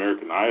got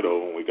American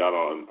Idol, and we got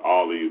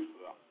all these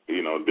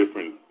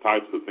different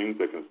types of things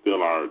that can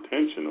steal our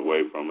attention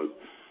away from us.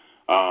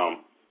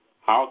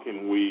 How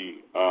can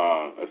we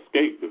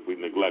escape if we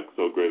neglect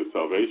so great a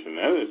salvation?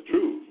 That is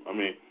true. I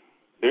mean,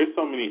 there's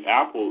so many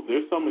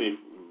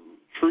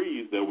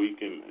trees that we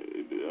can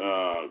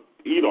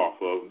eat off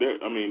of.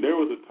 There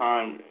was a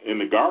time in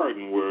the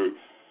garden where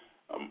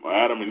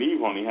Adam and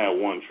Eve only had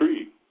one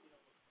tree.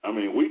 I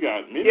mean, we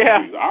got many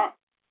trees.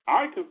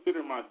 I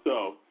consider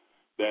myself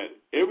that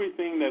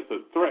everything that's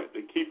a threat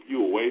to keep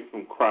you away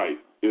from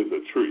Christ is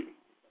a tree.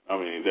 I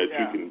mean, that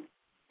you can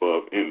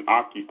and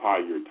occupy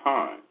your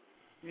time.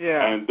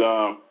 Yeah.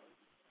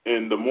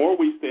 And the more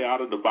we stay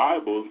out of the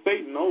Bible,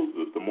 Satan knows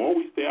this. The more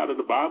we stay out of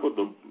the Bible,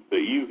 the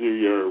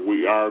easier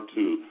we are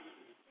to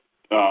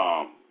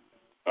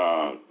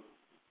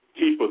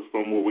keep us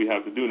from what we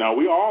have to do. Now,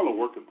 we all are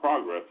work in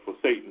progress for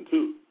Satan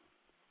too.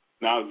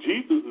 Now,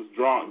 Jesus is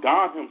drawing,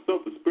 God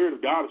himself, the Spirit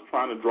of God is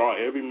trying to draw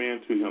every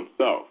man to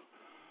himself.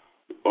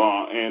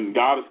 And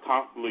God is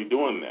constantly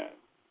doing that.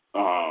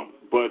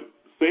 But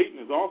Satan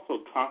is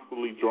also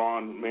constantly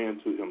drawing man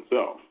to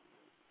himself.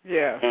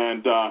 Yeah.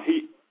 And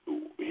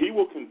he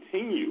will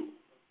continue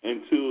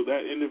until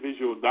that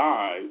individual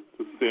dies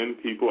to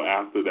send people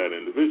after that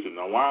individual.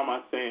 Now, why am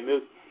I saying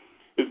this?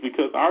 It's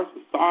because our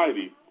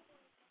society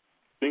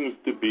seems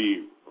to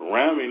be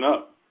ramming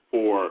up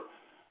for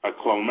a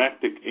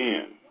climactic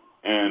end.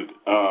 And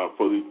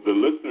for the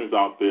listeners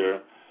out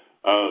there,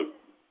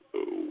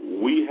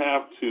 we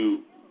have to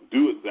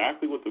do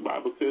exactly what the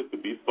Bible says, to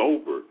be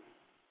sober,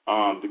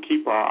 to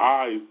keep our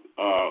eyes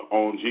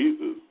on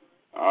Jesus.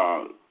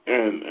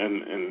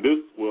 And this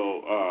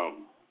will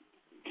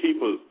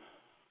keep us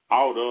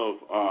out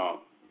of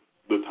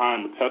the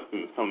time of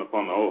testing that's coming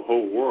upon the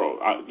whole world.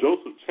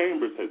 Joseph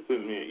Chambers had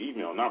sent me an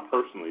email, not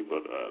personally,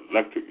 but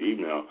electric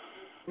email,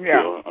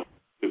 to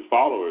his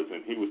followers,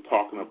 and he was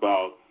talking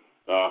about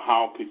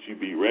how could you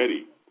be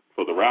ready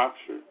for the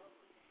rapture.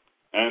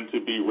 And to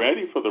be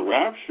ready for the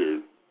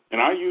rapture,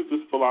 and I use this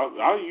philosophy,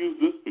 I've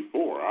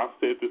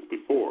said this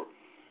before,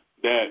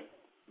 that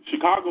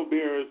Chicago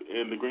Bears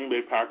and the Green Bay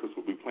Packers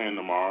will be playing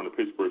tomorrow, and the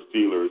Pittsburgh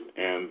Steelers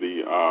and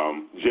the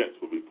Jets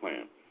will be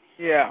playing.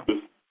 Yeah.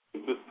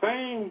 The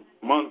same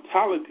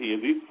mentality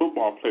as these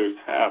football players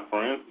have.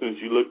 For instance,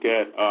 you look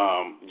at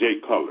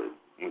Jake Cutler.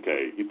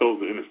 Okay, he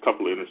throws a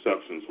couple of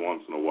interceptions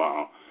once in a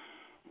while,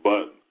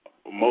 but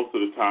most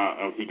of the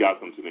time he got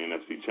them to the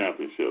NFC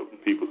Championship.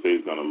 People say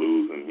he's going to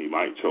lose and he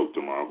might choke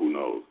tomorrow. Who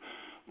knows?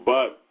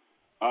 But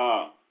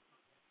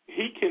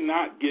he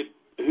cannot get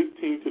his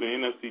team to the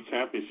NFC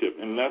Championship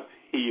unless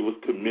he was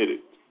committed.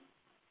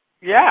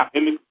 Yeah.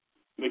 In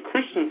the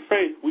Christian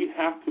faith, we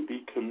have to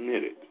be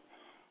committed.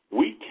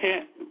 We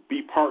can't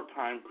be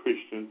part-time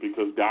Christians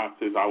because God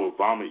says, I will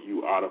vomit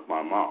you out of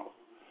my mouth.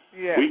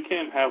 Yeah. We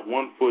can't have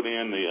one foot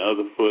in, the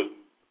other foot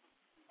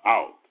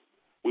out.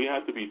 We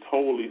have to be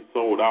totally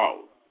sold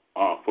out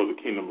for the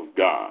kingdom of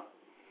God.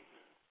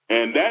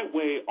 And that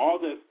way, all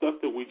that stuff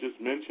that we just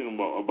mentioned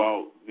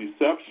about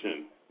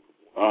deception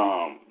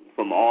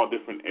from all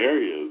different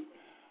areas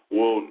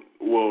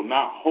will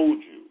not hold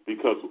you,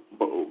 because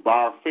by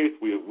our faith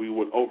we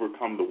would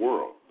overcome the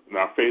world, and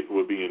our faith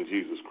would be in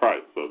Jesus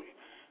Christ. So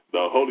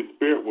the Holy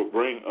Spirit will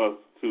bring us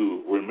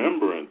to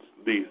remembrance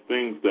these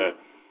things that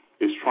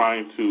is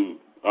trying to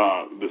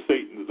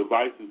the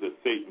devices that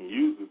Satan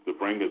uses to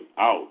bring us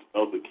out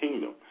of the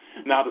kingdom.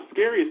 Now, the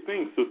scariest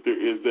thing, sister,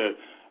 is that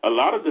a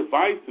lot of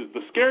devices,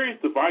 the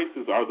scariest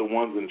devices are the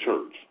ones in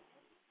church.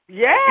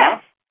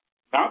 Yeah.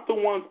 Not the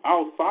ones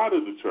outside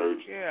of the church.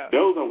 Yeah.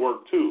 Those will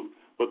work too.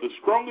 But the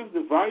strongest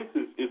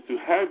devices is to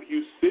have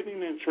you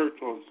sitting in church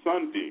on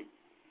Sunday,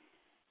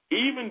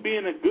 even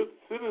being a good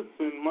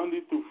citizen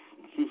Monday through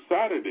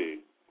Saturday,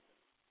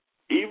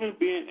 even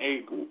being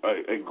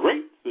a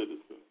great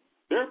citizen.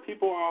 There are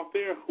people out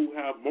there who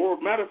have more.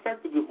 Matter of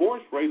fact, the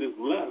divorce rate is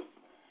less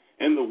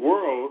in the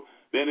world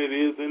than it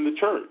is in the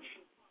church.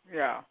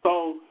 Yeah.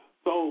 So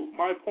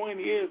my point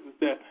is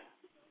that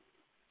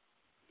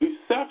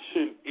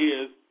deception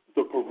is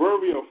the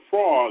proverbial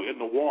frog in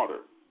the water,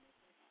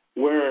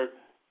 where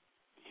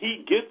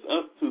he gets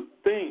us to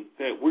think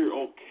that we're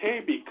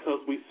okay because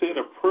we said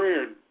a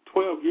prayer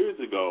 12 years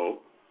ago,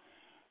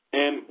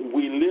 and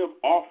we live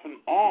off and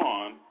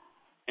on,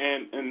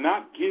 and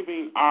not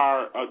giving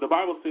our, the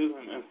Bible says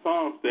in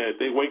Psalms that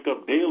they wake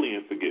up daily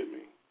and forget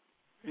me.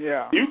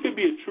 Yeah. You could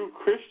be a true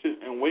Christian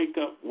and wake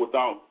up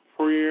without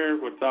prayer,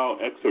 without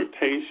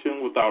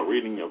exhortation, without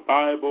reading your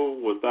Bible,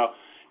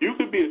 you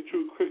could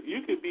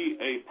be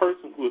a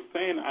person who is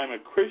saying I'm a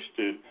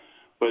Christian,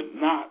 but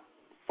not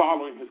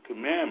following his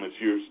commandments.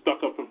 You're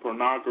stuck up in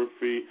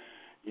pornography.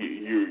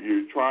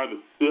 You're trying to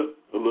sip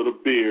a little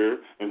beer,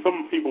 and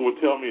some people will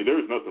tell me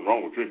there's nothing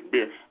wrong with drinking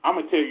beer. I'm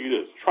gonna tell you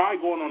this: try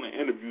going on an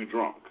interview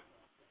drunk.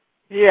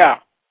 Yeah.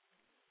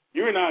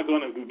 You're not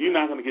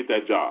gonna get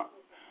that job.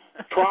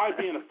 Try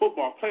being a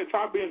football player.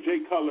 Try being Jay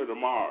Cutler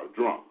tomorrow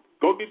drunk.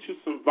 Go get you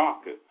some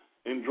vodka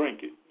and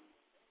drink it,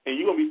 and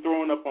you're gonna be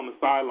throwing up on the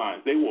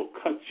sidelines. They will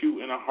cut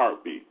you in a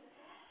heartbeat.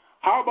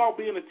 How about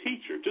being a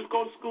teacher? Just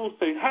go to school and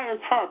say, hey,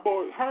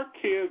 her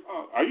kids,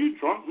 are you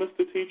drunk,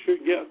 Mr. Teacher?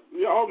 Yes.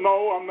 Oh,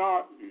 no, I'm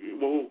not.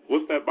 Well,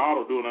 what's that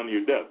bottle doing under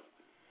your desk?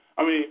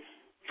 I mean,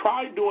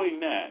 try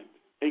doing that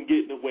and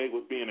getting away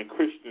with being a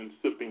Christian,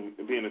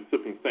 being a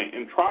sipping saint.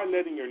 And try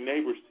letting your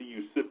neighbors see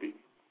you sipping.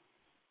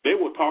 They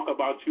will talk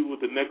about you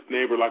with the next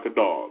neighbor like a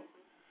dog.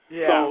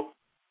 Yeah. So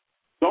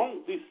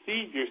don't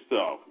deceive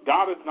yourself.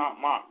 God is not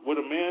mocked. What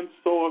a man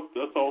soweth,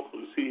 that's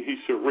also he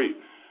should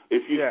reap.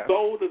 If you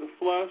sow to the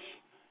flesh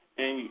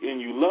and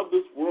you love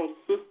this world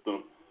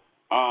system,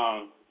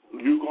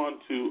 you're going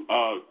to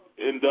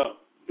end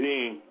up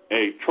being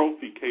a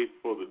trophy case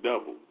for the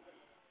devil.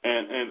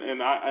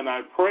 And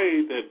I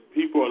pray that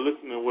people are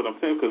listening to what I'm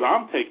saying, because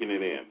I'm taking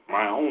it in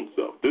my own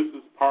self. This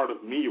is part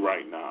of me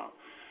right now.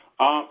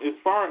 As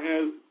far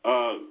as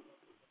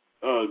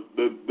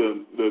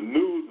the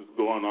news is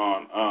going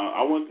on,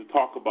 I want to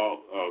talk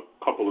about a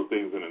couple of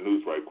things in the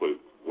news right quick,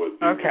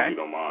 if you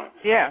don't mind.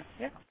 Yeah.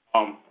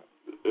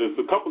 There's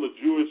a couple of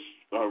Jewish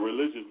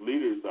religious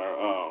leaders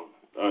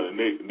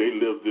they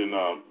lived in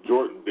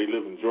Jordan. They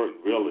live in Jordan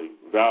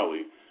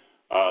Valley.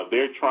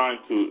 They're trying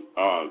to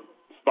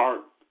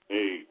start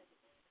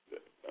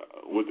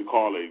what they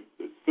call a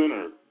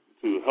center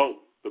to help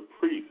the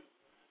priests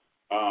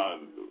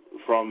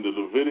from the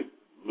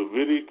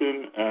Levitican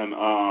and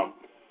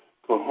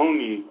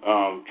Kohoni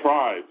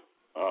tribes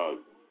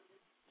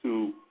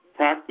to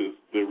practice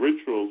the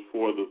rituals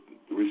for the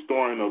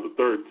restoring of the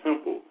third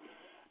temple.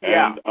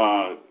 And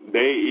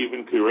they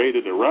even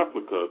created a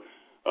replica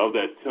of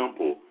that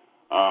temple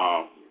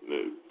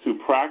to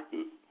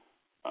practice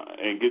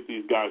and get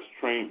these guys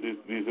trained,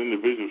 these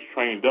individuals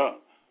trained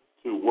up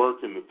to work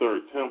in the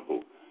third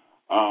temple.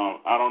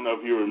 I don't know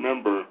if you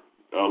remember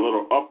a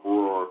little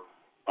uproar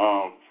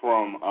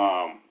from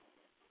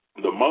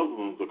the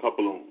Muslims a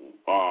couple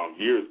of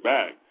years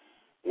back,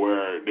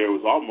 where there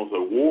was almost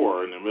a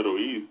war in the Middle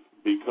East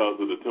because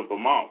of the Temple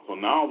Mount. So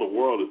now the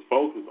world is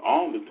focused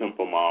on the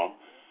Temple Mount.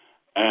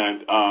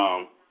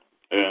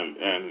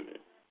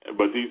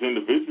 But these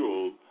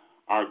individuals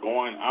are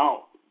going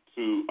out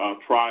to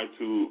try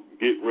to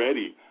get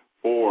ready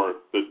for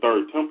the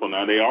third temple.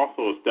 Now, they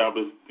also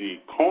established the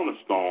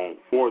cornerstone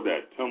for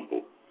that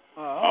temple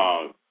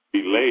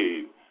be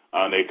laid.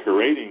 They're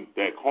creating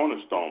that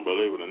cornerstone,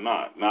 believe it or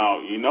not. Now,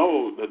 you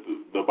know that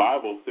the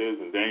Bible says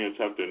in Daniel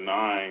chapter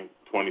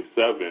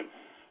 9:27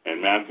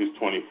 and Matthew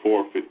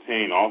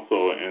 24:15,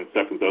 also in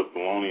 2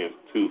 Thessalonians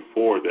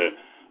 2:4, that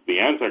the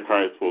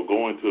Antichrist will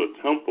go into a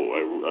temple,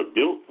 a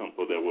built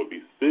temple that will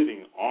be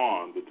sitting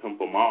on the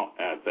Temple Mount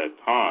at that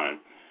time,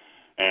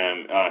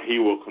 and he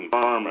will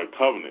confirm a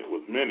covenant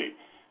with many.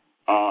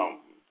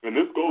 And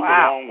this goes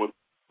along with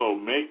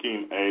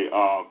making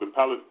the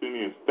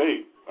Palestinian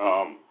state.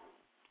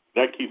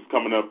 That keeps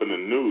coming up in the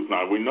news.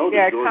 Now, we know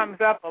that it comes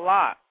up a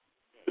lot.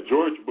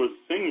 George Bush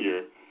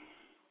Sr.,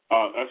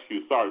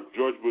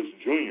 George Bush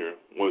Jr.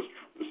 was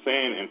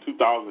saying in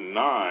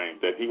 2009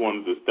 that he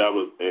wanted to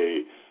establish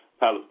a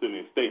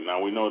Palestinian state. Now,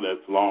 we know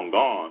that's long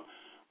gone,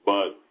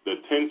 but the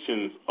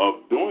tensions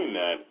of doing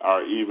that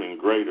are even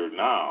greater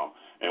now.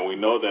 And we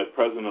know that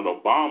President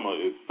Obama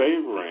is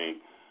favoring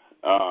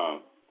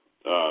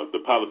the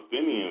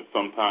Palestinians.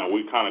 Sometimes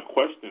we kind of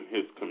question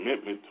his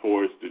commitment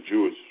towards the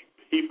Jewish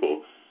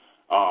people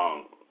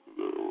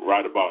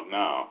right about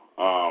now.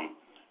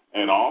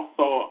 And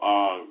also,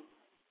 I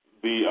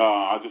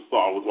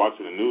was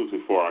watching the news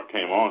before I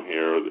came on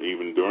here, or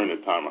even during the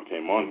time I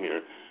came on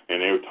here,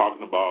 and they were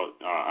talking about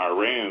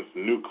Iran's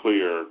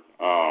nuclear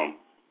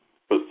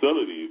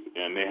facilities,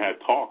 and they had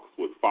talks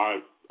with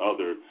 5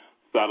 other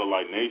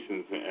satellite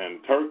nations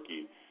and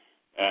Turkey,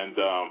 and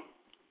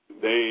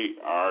the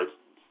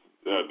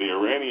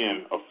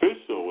Iranian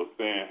official was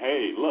saying,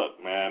 hey, look,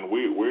 man,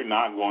 we're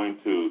not going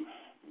to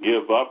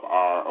give up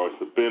or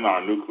suspend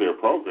our nuclear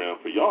program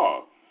for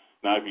y'all.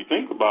 Now, if you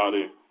think about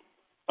it,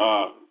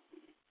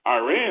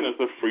 Iran is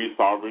a free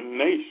sovereign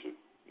nation.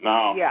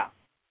 Now,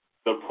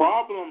 the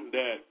problem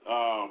that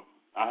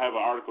I have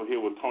an article here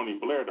with Tony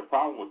Blair. The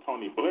problem with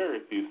Tony Blair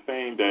is he's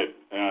saying that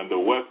the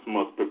West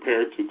must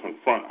prepare to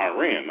confront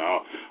Iran.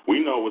 Now,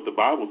 we know what the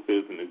Bible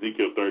says in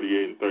Ezekiel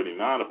 38 and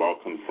 39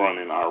 about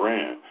confronting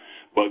Iran.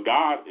 But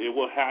God, it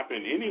will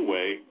happen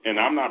anyway, and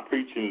I'm not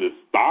preaching to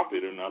stop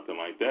it or nothing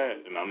like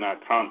that. And I'm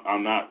not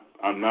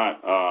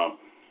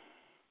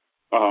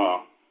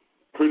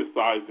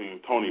criticizing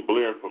Tony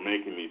Blair for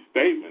making these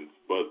statements.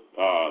 But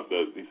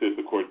he says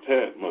the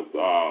quartet must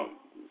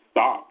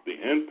stop the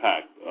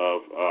impact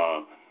of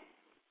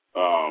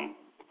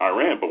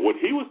Iran. But what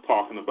he was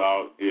talking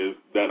about is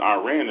that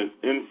Iran is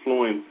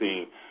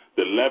influencing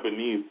the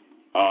Lebanese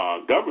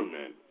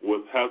government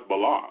with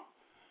Hezbollah.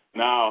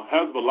 Now,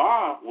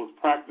 Hezbollah was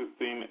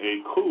practicing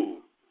a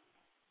coup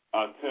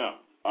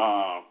attempt,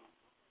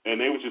 and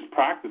they were just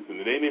practicing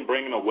it. They didn't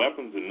bring no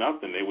weapons or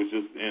nothing. They was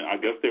just,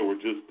 I guess they were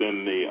just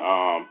in their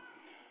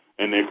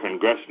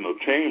congressional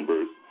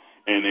chambers,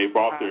 and they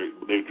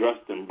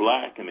dressed in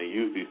black, and they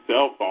used these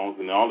cell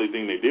phones, and the only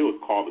thing they did was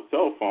call on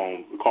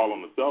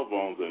the cell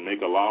phones and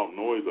make a loud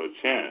noise or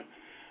chant.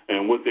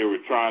 And what they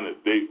were trying to,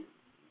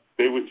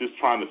 they were just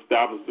trying to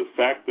establish the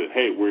fact that,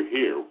 hey, we're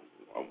here.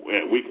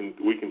 We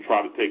can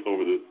try to take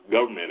over this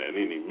government at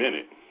any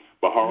minute.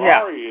 But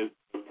Harari is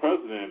the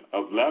president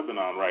of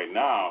Lebanon right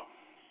now,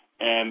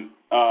 and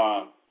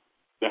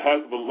the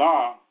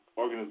Hezbollah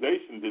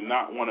organization did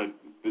not want to,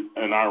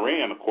 and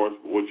Iran, of course,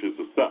 which is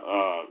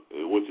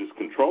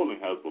controlling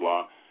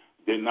Hezbollah,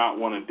 did not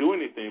want to do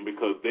anything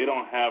because they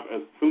don't have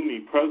a Sunni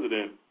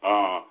president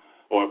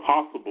or a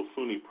possible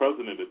Sunni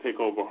president to take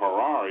over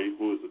Harari,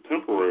 who is a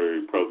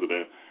temporary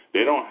president.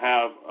 They don't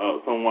have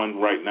someone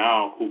right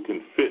now who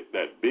can fit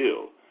that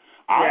bill.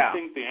 I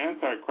think the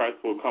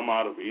Antichrist will come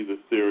out of either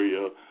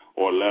Syria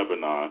or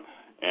Lebanon,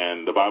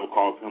 and the Bible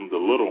calls him the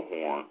little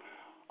horn.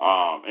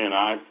 And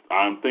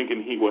I'm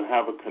thinking he will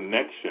have a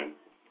connection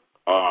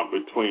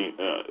between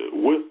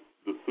with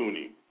the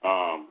Sunni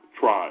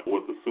tribe,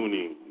 with the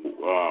Sunni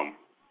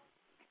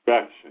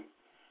faction.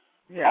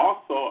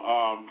 Also,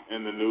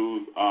 in the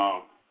news,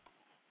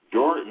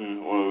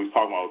 Jordan, when we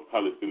talk about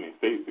Palestinian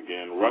states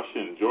again, Russia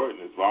and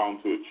Jordan is vowing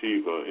to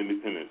achieve an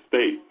independent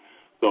state.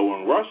 So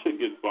when Russia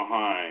gets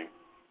behind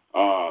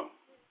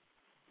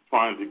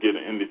trying to get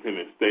an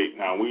independent state,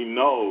 now we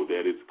know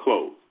that it's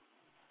close.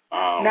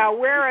 Now,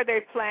 where are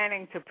they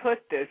planning to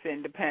put this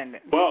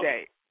independent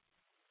state?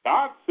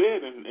 God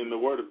said in the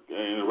word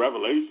in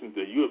Revelation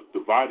that you have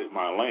divided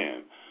my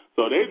land.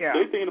 So they're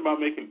thinking about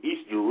making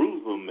East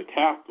Jerusalem the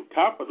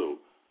capital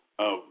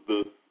of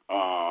this.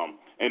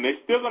 And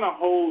they're still going to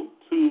hold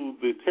to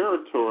the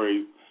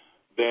territories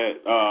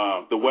that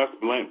the West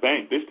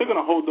Bank. They're still going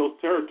to hold those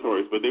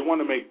territories, but they want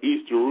to make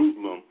East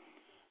Jerusalem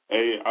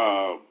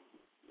a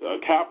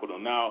capital.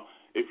 Now,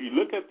 if you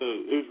look at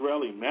the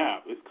Israeli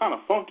map, it's kind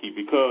of funky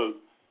because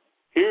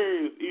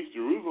here is East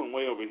Jerusalem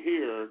way over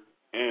here,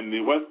 and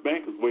the West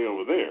Bank is way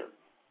over there.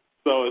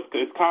 So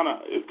it's kind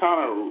of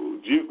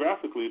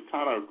geographically, it's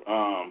kind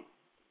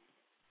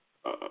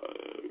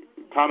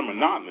of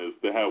monotonous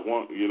to have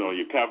one. You know,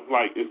 your cap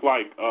it's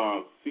like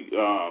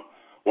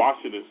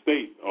Washington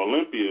State,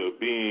 Olympia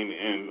being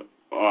in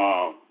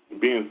Olympia,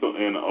 being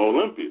in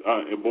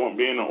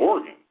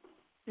Oregon.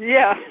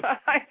 Yeah,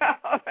 I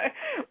know.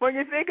 When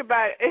you think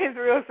about it,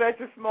 Israel is such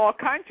a small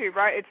country,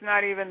 right? It's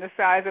not even the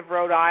size of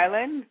Rhode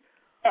Island.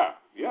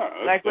 Yeah.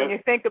 Like when you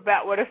think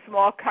about what a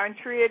small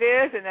country it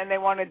is, and then they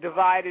want to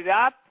divide it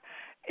up.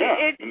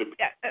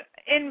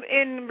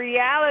 In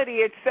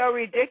reality, it's so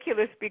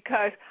ridiculous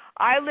because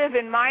I live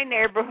in my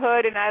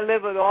neighborhood and I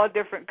live with all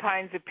different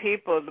kinds of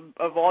people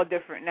of all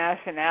different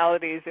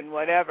nationalities and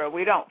whatever.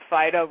 We don't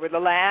fight over the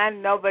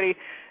land. Nobody,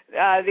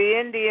 the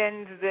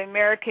Indians, the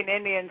American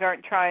Indians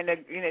aren't trying to,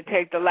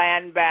 take the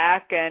land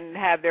back and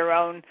have their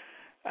own,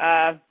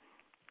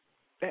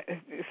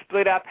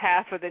 split up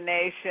half of the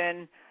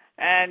nation.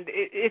 And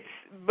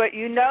but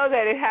you know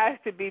that it has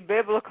to be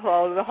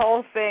biblical. The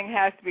whole thing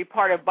has to be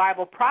part of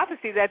Bible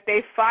prophecy that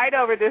they fight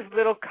over this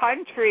little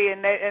country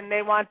and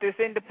they want this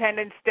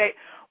independent state.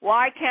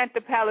 Why can't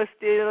the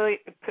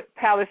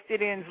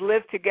Palestinians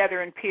live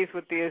together in peace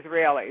with the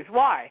Israelis?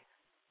 Why?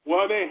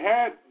 Well, the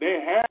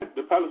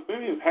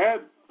Palestinians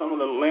had some of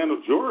the land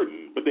of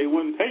Jordan, but they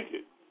wouldn't take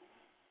it.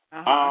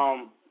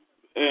 Why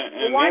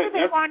do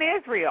they want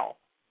Israel?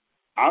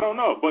 I don't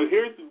know, but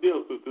here's the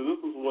deal, sister.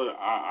 This is what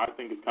I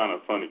think is kind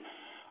of funny.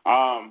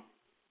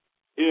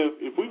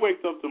 If we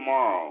wake up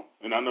tomorrow,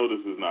 and I know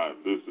this is not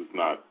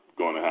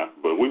going to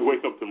happen, but we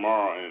wake up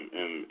tomorrow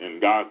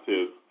and God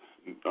says,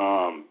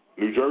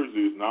 New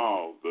Jersey is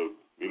now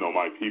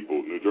my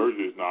people. New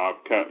Jersey is now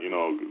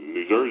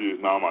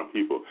my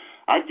people.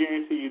 I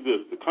guarantee you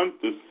this: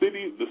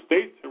 the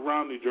states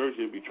around New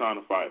Jersey will be trying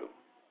to fight them.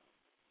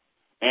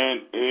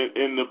 And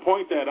to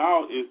point that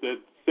out is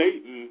that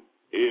Satan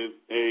is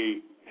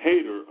a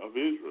hater of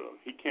Israel.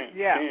 He can't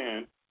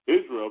stand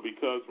Israel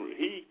because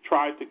he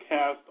tried to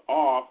cast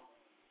off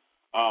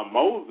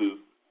Moses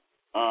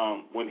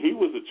when he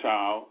was a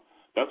child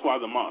That's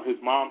why his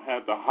mom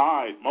had to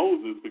hide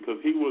Moses, because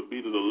he would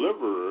be the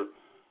deliverer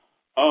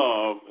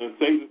of, and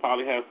Satan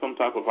probably had some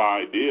type of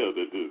idea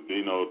that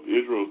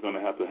Israel is going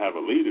to have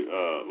a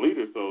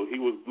leader. So he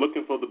was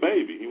looking for the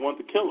baby. He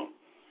wanted to kill him,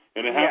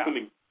 and it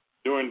happened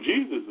during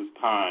Jesus'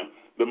 time.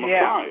 The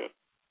Messiah,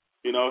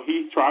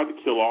 he tried to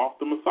kill off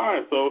the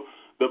Messiah. So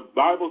the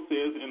Bible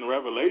says in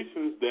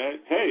Revelations that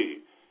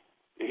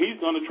he's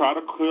going to try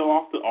to kill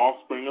off the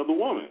offspring of the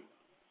woman.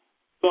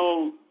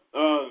 So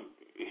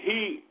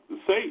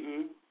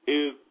Satan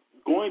is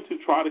going to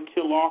try to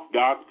kill off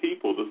God's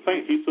people, the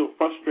saints. He's to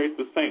frustrate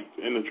the saints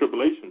in the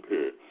tribulation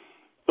period.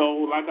 So,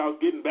 like I was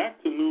getting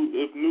back to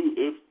if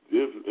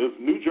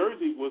New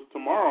Jersey was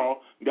tomorrow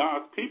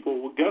God's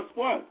people, well, guess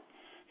what?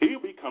 He'll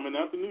be coming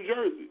after New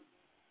Jersey.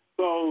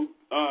 So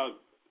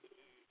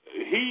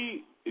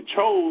he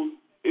chose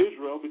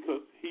Israel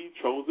because he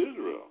chose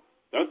Israel.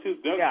 That's his.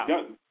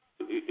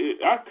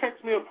 I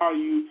text me up how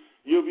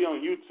you'll be on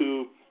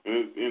YouTube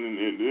and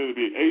it'll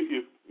be an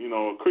atheist,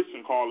 a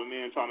Christian calling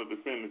in trying to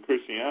defend the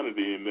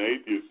Christianity, and the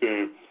atheist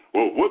saying,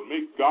 well, what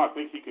makes God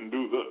think he can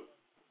do this?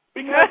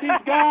 Because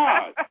he's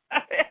God.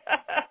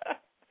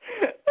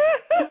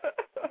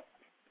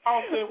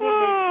 I'm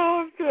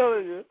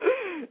telling you.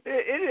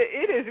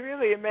 It is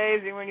really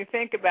amazing when you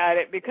think about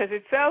it, because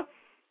it's so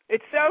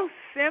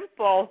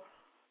simple,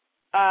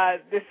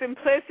 the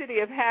simplicity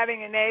of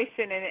having a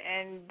nation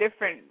and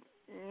different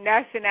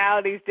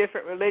nationalities,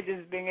 different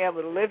religions being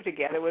able to live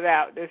together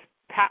without this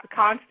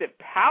constant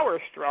power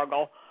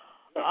struggle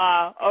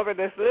over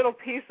this little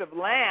piece of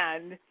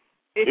land.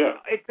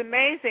 It's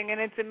amazing, and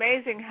it's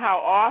amazing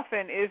how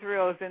often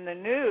Israel is in the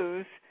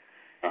news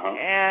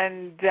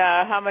and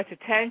how much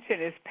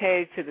attention is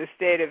paid to the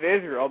state of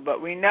Israel. But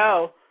we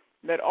know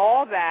that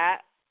all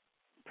that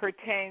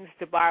pertains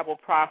to Bible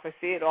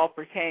prophecy. It all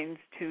pertains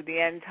to the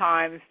end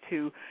times,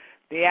 to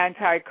the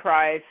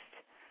Antichrist,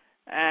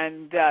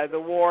 and the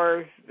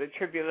wars, the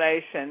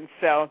tribulation.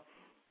 So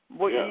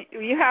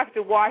you have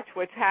to watch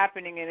what's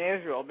happening in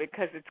Israel,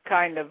 because it's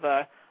kind of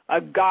a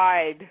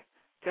guide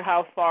to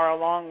how far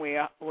along we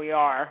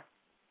are.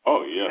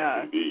 Oh,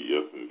 yes, indeed.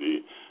 Yes,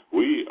 indeed.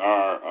 We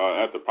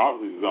are, at the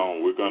Prophecy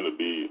Zone, we're going to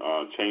be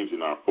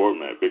changing our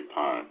format big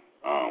time.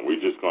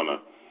 We're just going to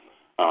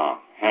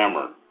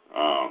hammer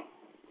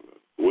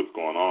what's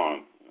going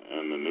on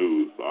in the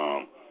news.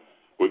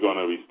 We're going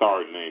to be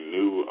starting a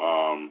new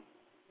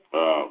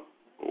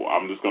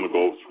I'm just going to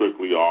go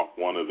strictly off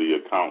one of the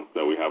accounts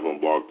that we have on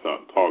Blog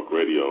Talk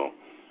Radio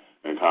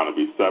and kind of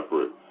be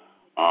separate.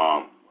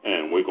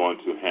 And we're going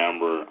to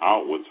hammer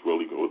out what's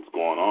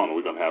going on.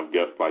 We're going to have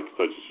guests like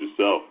such as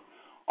yourself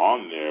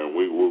on there.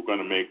 We're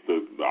going to make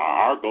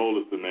our goal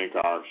is to make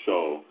our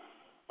show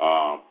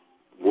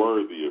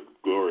worthy of the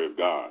glory of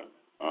God.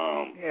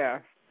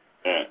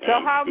 So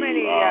how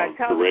many?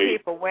 Tell the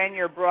people when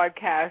you're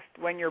broadcasting.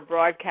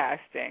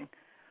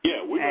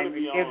 Yeah, we're going to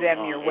be give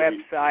them your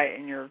website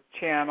and your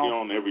channel.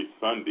 We're on every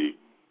Sunday.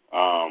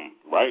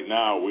 Right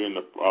now, we're in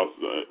the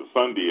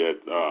Sunday at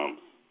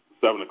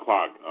 7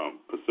 o'clock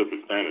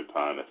Pacific Standard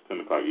Time. That's 10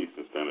 o'clock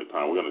Eastern Standard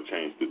Time. We're going to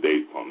change the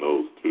dates on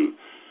those two.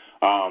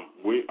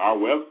 Our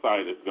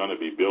website is going to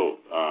be built.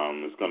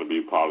 It's going to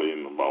be probably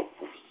in about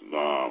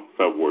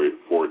February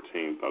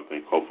 14th, I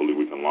think. Hopefully,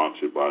 we can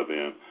launch it by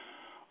then.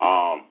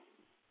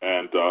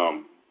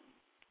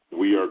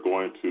 We are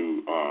going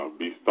to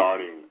be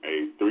starting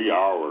a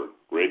 3-hour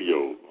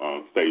radio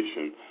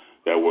station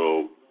that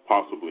will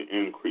possibly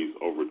increase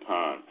over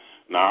time.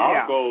 Now,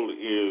 our goal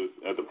is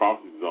at the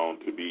Prophecy Zone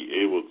to be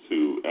able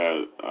to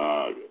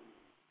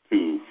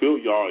fill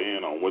y'all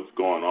in on what's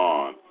going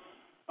on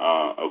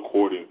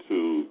according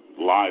to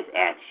live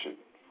action.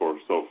 For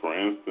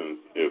instance,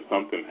 if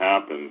something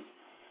happens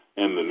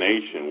in the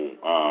nation,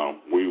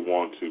 we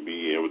want to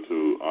be able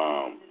to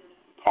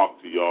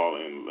talk to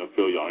y'all and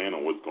fill y'all in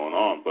on what's going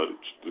on. But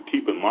to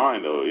keep in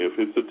mind, though, if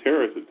it's a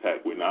terrorist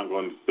attack, we're not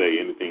going to say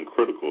anything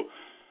critical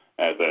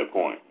at that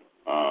point.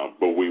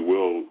 But we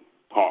will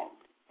talk.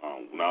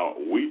 Now,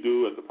 we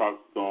do at the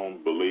Prophecy Zone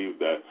believe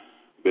that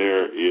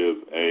there is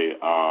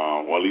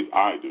well, at least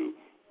I do,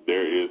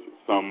 there is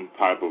some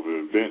type of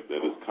event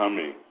that is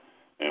coming,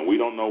 and we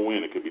don't know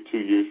when. It could be 2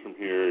 years from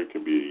here. It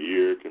could be a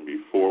year. It could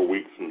be 4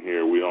 weeks from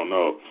here. We don't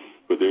know.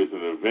 But there's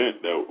an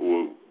event that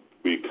will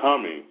be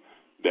coming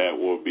that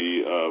will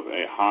be of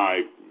a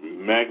high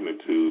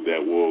magnitude that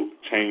will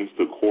change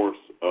the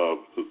course of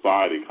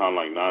society, kind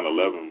of like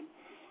 9/11.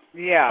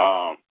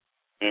 Yeah.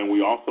 And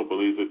we also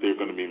believe that there are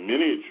going to be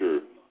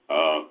miniature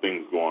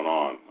things going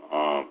on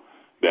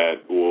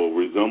that will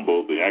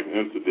resemble the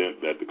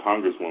incident that the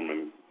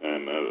Congresswoman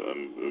and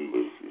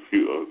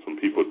some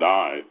people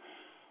died.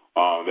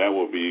 That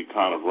will be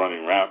kind of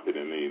running rapid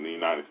in the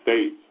United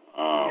States.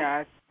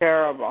 It's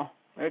terrible.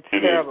 It's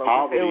terrible.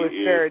 It was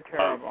very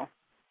terrible.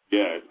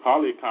 It's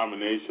probably a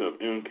combination of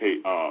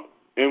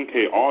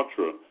MK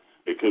Ultra.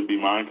 It could be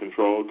mind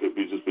control. It could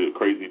be just a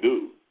crazy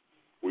dude.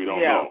 We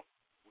don't know.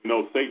 We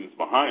know Satan's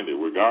behind it,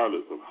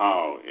 regardless of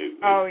how it.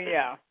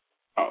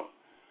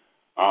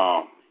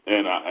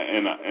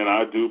 And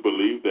I do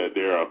believe that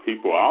there are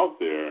people out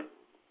there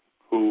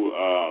who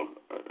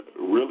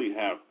really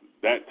have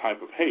that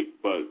type of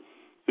hate. But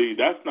see,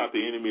 that's not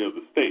the enemy of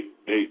the state.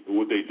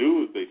 What they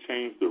do is they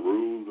change the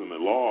rules and the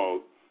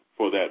laws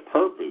for that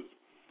purpose.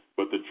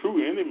 But the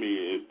true enemy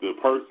is the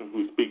person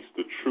who speaks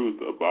the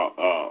truth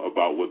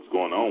about what's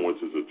going on,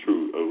 which is a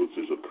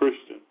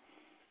Christian.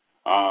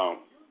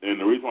 And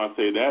the reason why I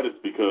say that is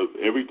because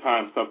every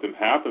time something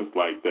happens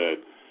like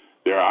that,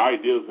 there are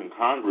ideas in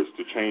Congress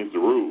to change the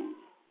rules.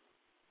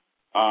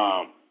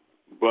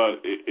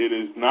 But it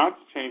is not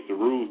to change the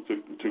rules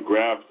to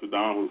grab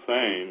Saddam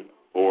Hussein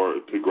or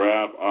to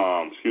grab,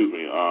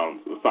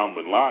 Osama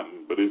bin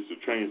Laden, but it's to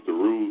change the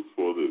rules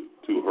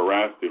to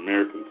harass the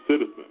American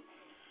citizen.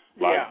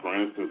 Like, for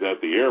instance,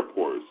 at the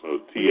airport. So,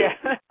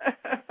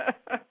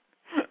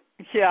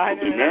 I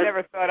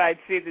never thought I'd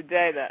see the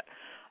day that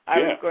I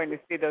was going to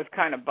see those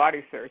kind of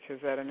body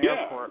searches at an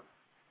airport.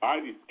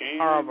 Body scans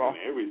Horrible. And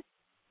everything.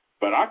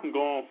 But I can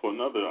go on for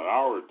another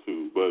hour or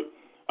two. But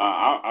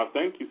I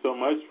thank you so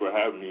much for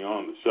having me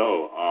on the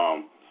show.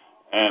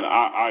 And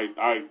I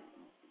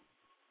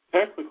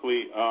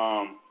technically,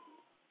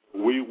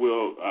 we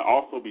will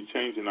also be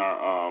changing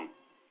our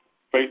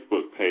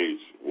Facebook page.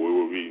 We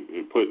will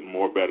be putting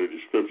more better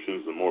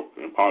descriptions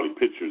and probably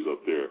pictures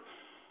up there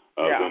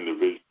of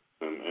individuals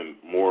and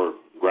more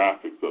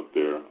graphics up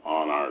there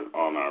on our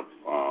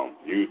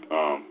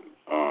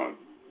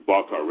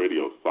Blog Talk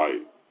Radio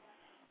site.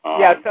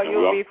 So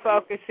you'll be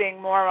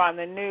focusing more on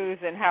the news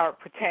and how it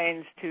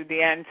pertains to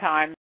the end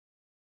time.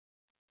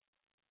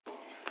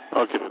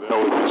 Okay, that was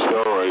the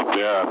show right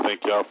there. I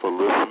thank y'all for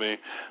listening.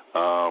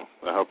 I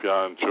hope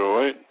y'all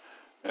enjoy it,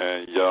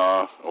 and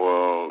y'all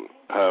will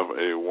have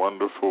a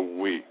wonderful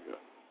weekend.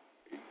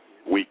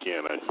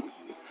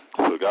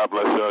 So God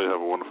bless y'all. You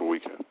have a wonderful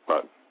weekend.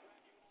 Bye.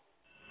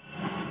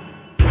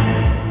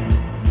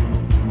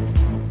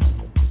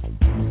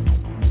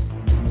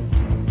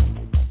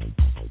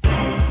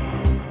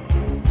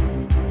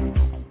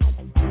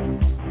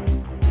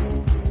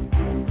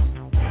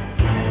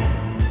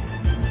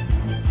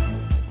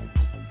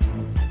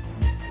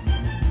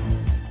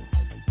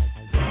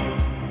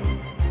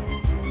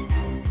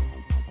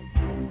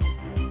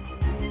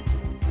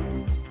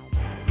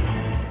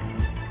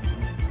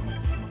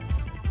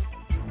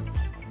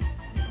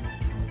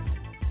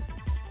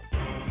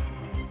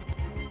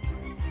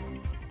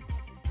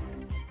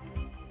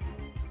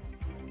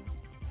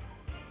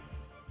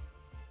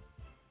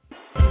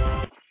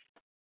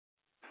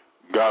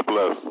 God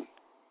bless.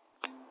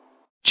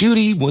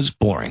 Judy was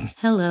boring.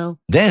 Hello.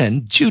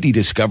 Then Judy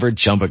discovered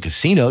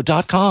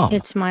ChumbaCasino.com.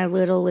 It's my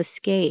little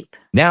escape.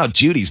 Now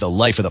Judy's the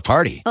life of the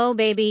party. Oh,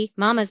 baby,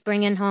 mama's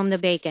bringing home the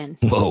bacon.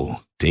 Whoa,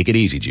 take it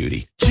easy,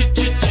 Judy.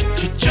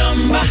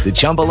 The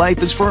Chumba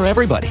life is for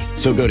everybody.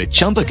 So go to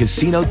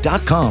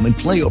ChumbaCasino.com and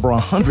play over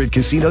 100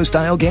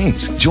 casino-style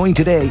games. Join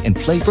today and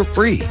play for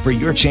free for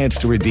your chance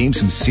to redeem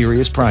some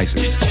serious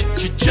prizes.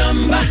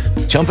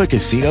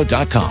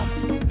 ChumbaCasino.com.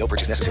 No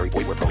purchase necessary.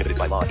 Void where prohibited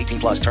by law.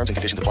 18+ terms and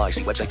conditions apply.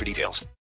 See website for details.